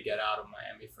excited to get out of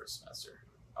Miami for a semester.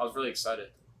 I was really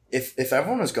excited. If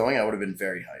everyone was going, I would have been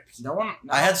very hyped. No.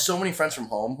 I had so many friends from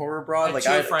home who were abroad. I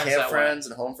had camp friends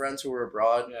and home friends who were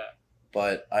abroad. Yeah.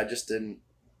 But I just didn't.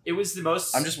 It was the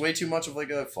most... I'm just way too much of like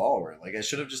a follower. Like I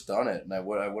should have just done it and I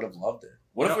would have loved it.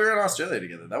 What if we were in Australia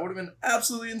together? That would have been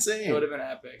absolutely insane. It would have been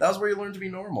epic. That was where you learned to be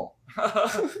normal.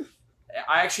 I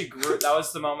actually grew... That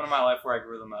was the moment of my life where I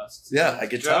grew the most. Yeah, I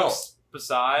could tell.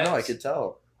 Besides... No, I could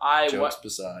tell. Jokes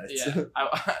besides. Yeah.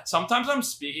 Sometimes I'm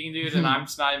speaking, dude, and I'm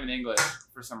just not even English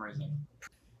for some reason.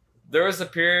 There was a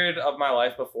period of my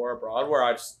life before abroad where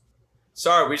I just...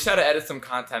 Sorry, we just had to edit some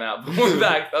content out. But we're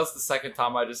back. That was the second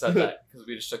time I just said that because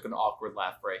we just took an awkward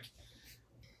laugh break.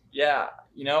 Yeah,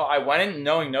 I went in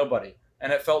knowing nobody,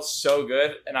 and it felt so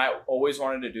good, and I always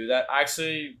wanted to do that. I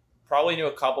actually probably knew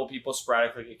a couple people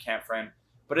sporadically, like a camp friend,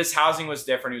 but his housing was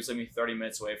different. He was living 30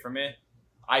 minutes away from me.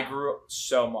 I grew up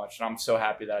so much, and I'm so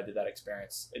happy that I did that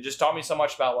experience. It just taught me so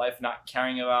much about life, not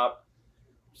caring about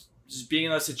just being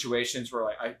in those situations where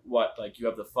like you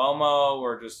have the FOMO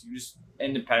or you're just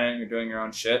independent, you're doing your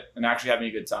own shit and actually having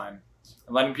a good time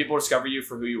and letting people discover you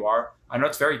for who you are. I know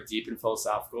it's very deep and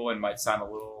philosophical and might sound a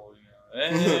little,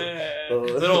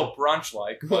 little brunch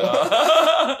like,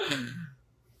 but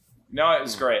no, it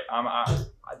was great.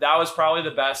 That was probably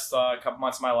the best couple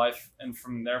months of my life, and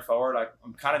from there forward,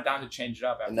 I'm kind of down to change it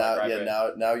up.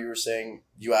 After now you were saying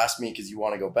you asked me because you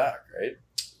want to go back, right?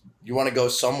 You want to go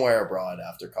somewhere abroad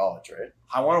after college, right?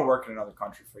 I want to work in another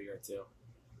country for a year or two.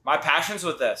 My passion's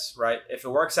with this, right? If it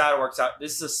works out, it works out.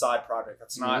 This is a side project.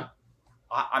 That's not.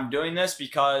 I'm doing this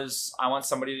because I want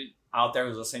somebody out there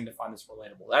who's listening to find this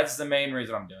relatable. That's the main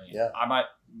reason I'm doing it. Yeah. I might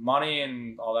money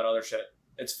and all that other shit.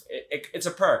 It's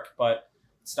a perk, but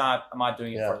it's not. I'm not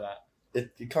doing it for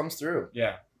that. It comes through.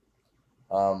 Yeah.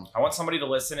 I want somebody to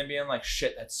listen and being like,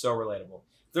 shit, that's so relatable.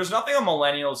 There's nothing on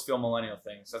millennials feel millennial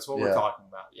things. That's what we're talking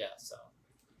about. Yeah. So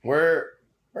we're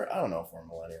I don't know if we're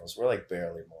millennials. We're like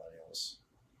barely millennials.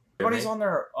 Everybody's on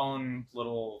their own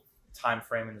little time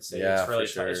frame in the city. Yeah, it's really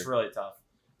for sure. It's really tough.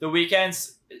 The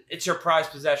weekends, it's your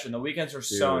prized possession. The weekends are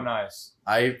so nice.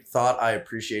 I thought I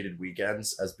appreciated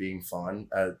weekends as being fun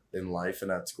in life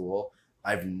and at school.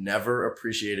 I've never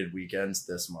appreciated weekends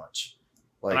this much.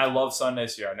 And I love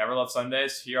Sundays here. I never loved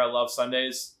Sundays. Here, I love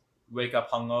Sundays. You wake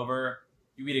up hungover.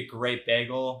 You eat a great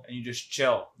bagel and you just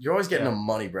chill. You're always getting a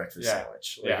money breakfast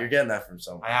sandwich. You're getting that from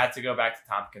somewhere. I had to go back to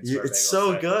Tompkins for a bagel. It's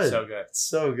so good. It's so good. It's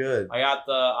so good. I got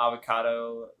the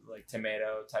avocado, like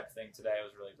tomato type thing today. It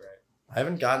was really great. I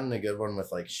haven't gotten a good one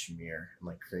with like schmear and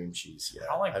like cream cheese yet. I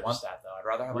don't want that though. I'd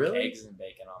rather have like eggs and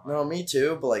bacon on mine. No, me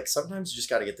too. But like sometimes you just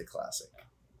got to get the classic.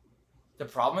 The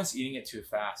problem is eating it too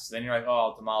fast. Then you're like, oh,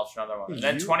 I'll demolish another one. And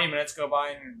then 20 minutes go by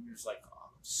and you're just like, oh,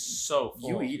 I'm so full.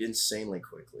 You eat insanely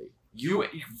quickly. You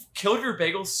killed your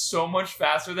bagel so much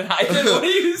faster than I did. What do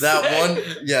you say?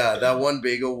 That one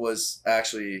bagel was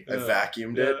actually I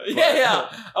vacuumed it.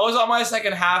 Yeah. I was on my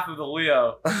second half of the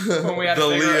Leo when we had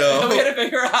to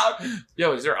figure out.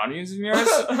 Yo, is there onions in yours?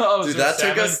 Dude,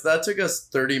 that took us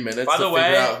 30 minutes to figure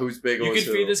out whose bagel was who. You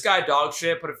can feed this guy dog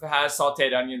shit, but if it has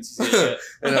sauteed onions, he's eating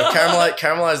it.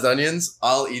 Caramelized onions,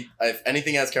 I'll eat. If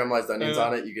anything has caramelized onions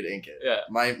on it, you could ink it. Yeah.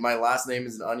 My last name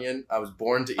is an onion. I was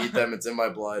born to eat them. It's in my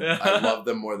blood. I love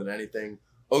them more than anything.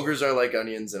 Ogres are like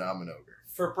onions, and I'm an ogre.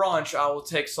 For brunch, I will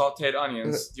take sauteed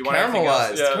onions. Do you want anything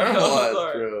else?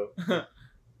 Caramelized, bro.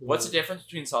 What's the difference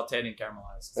between sauteed and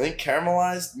caramelized? I think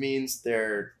caramelized means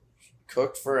they're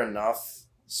cooked for enough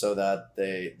so that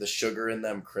the sugar in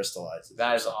them crystallizes.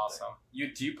 That is awesome.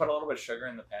 Do you put a little bit of sugar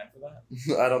in the pan for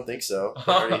that? I don't think so.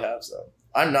 I already have some.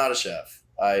 I'm not a chef.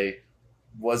 I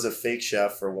was a fake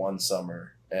chef for one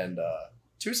summer and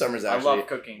 2 summers actually. I love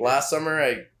cooking. Last summer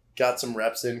I got some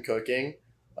reps in cooking.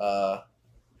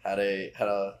 Had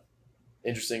a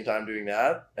interesting time doing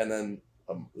that, and then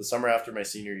the summer after my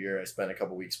senior year, I spent a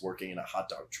couple weeks working in a hot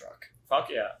dog truck. Fuck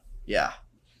yeah. Yeah.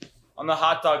 On the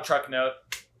hot dog truck note,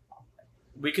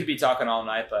 we could be talking all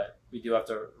night, but we do have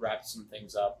to wrap some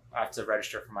things up. I have to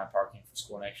register for my parking for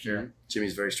school next year. Mm-hmm.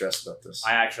 Jimmy's very stressed about this.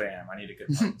 I actually am. I need a good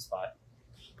parking spot.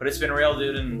 But it's been real,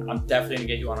 dude, and I'm definitely going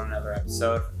to get you on another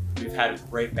episode. We've had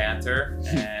great banter,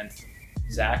 and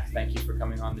Zach, thank you for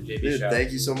coming on the JB Show.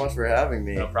 Thank you so much for having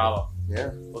me. No problem. Yeah.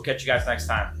 We'll catch you guys next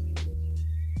time.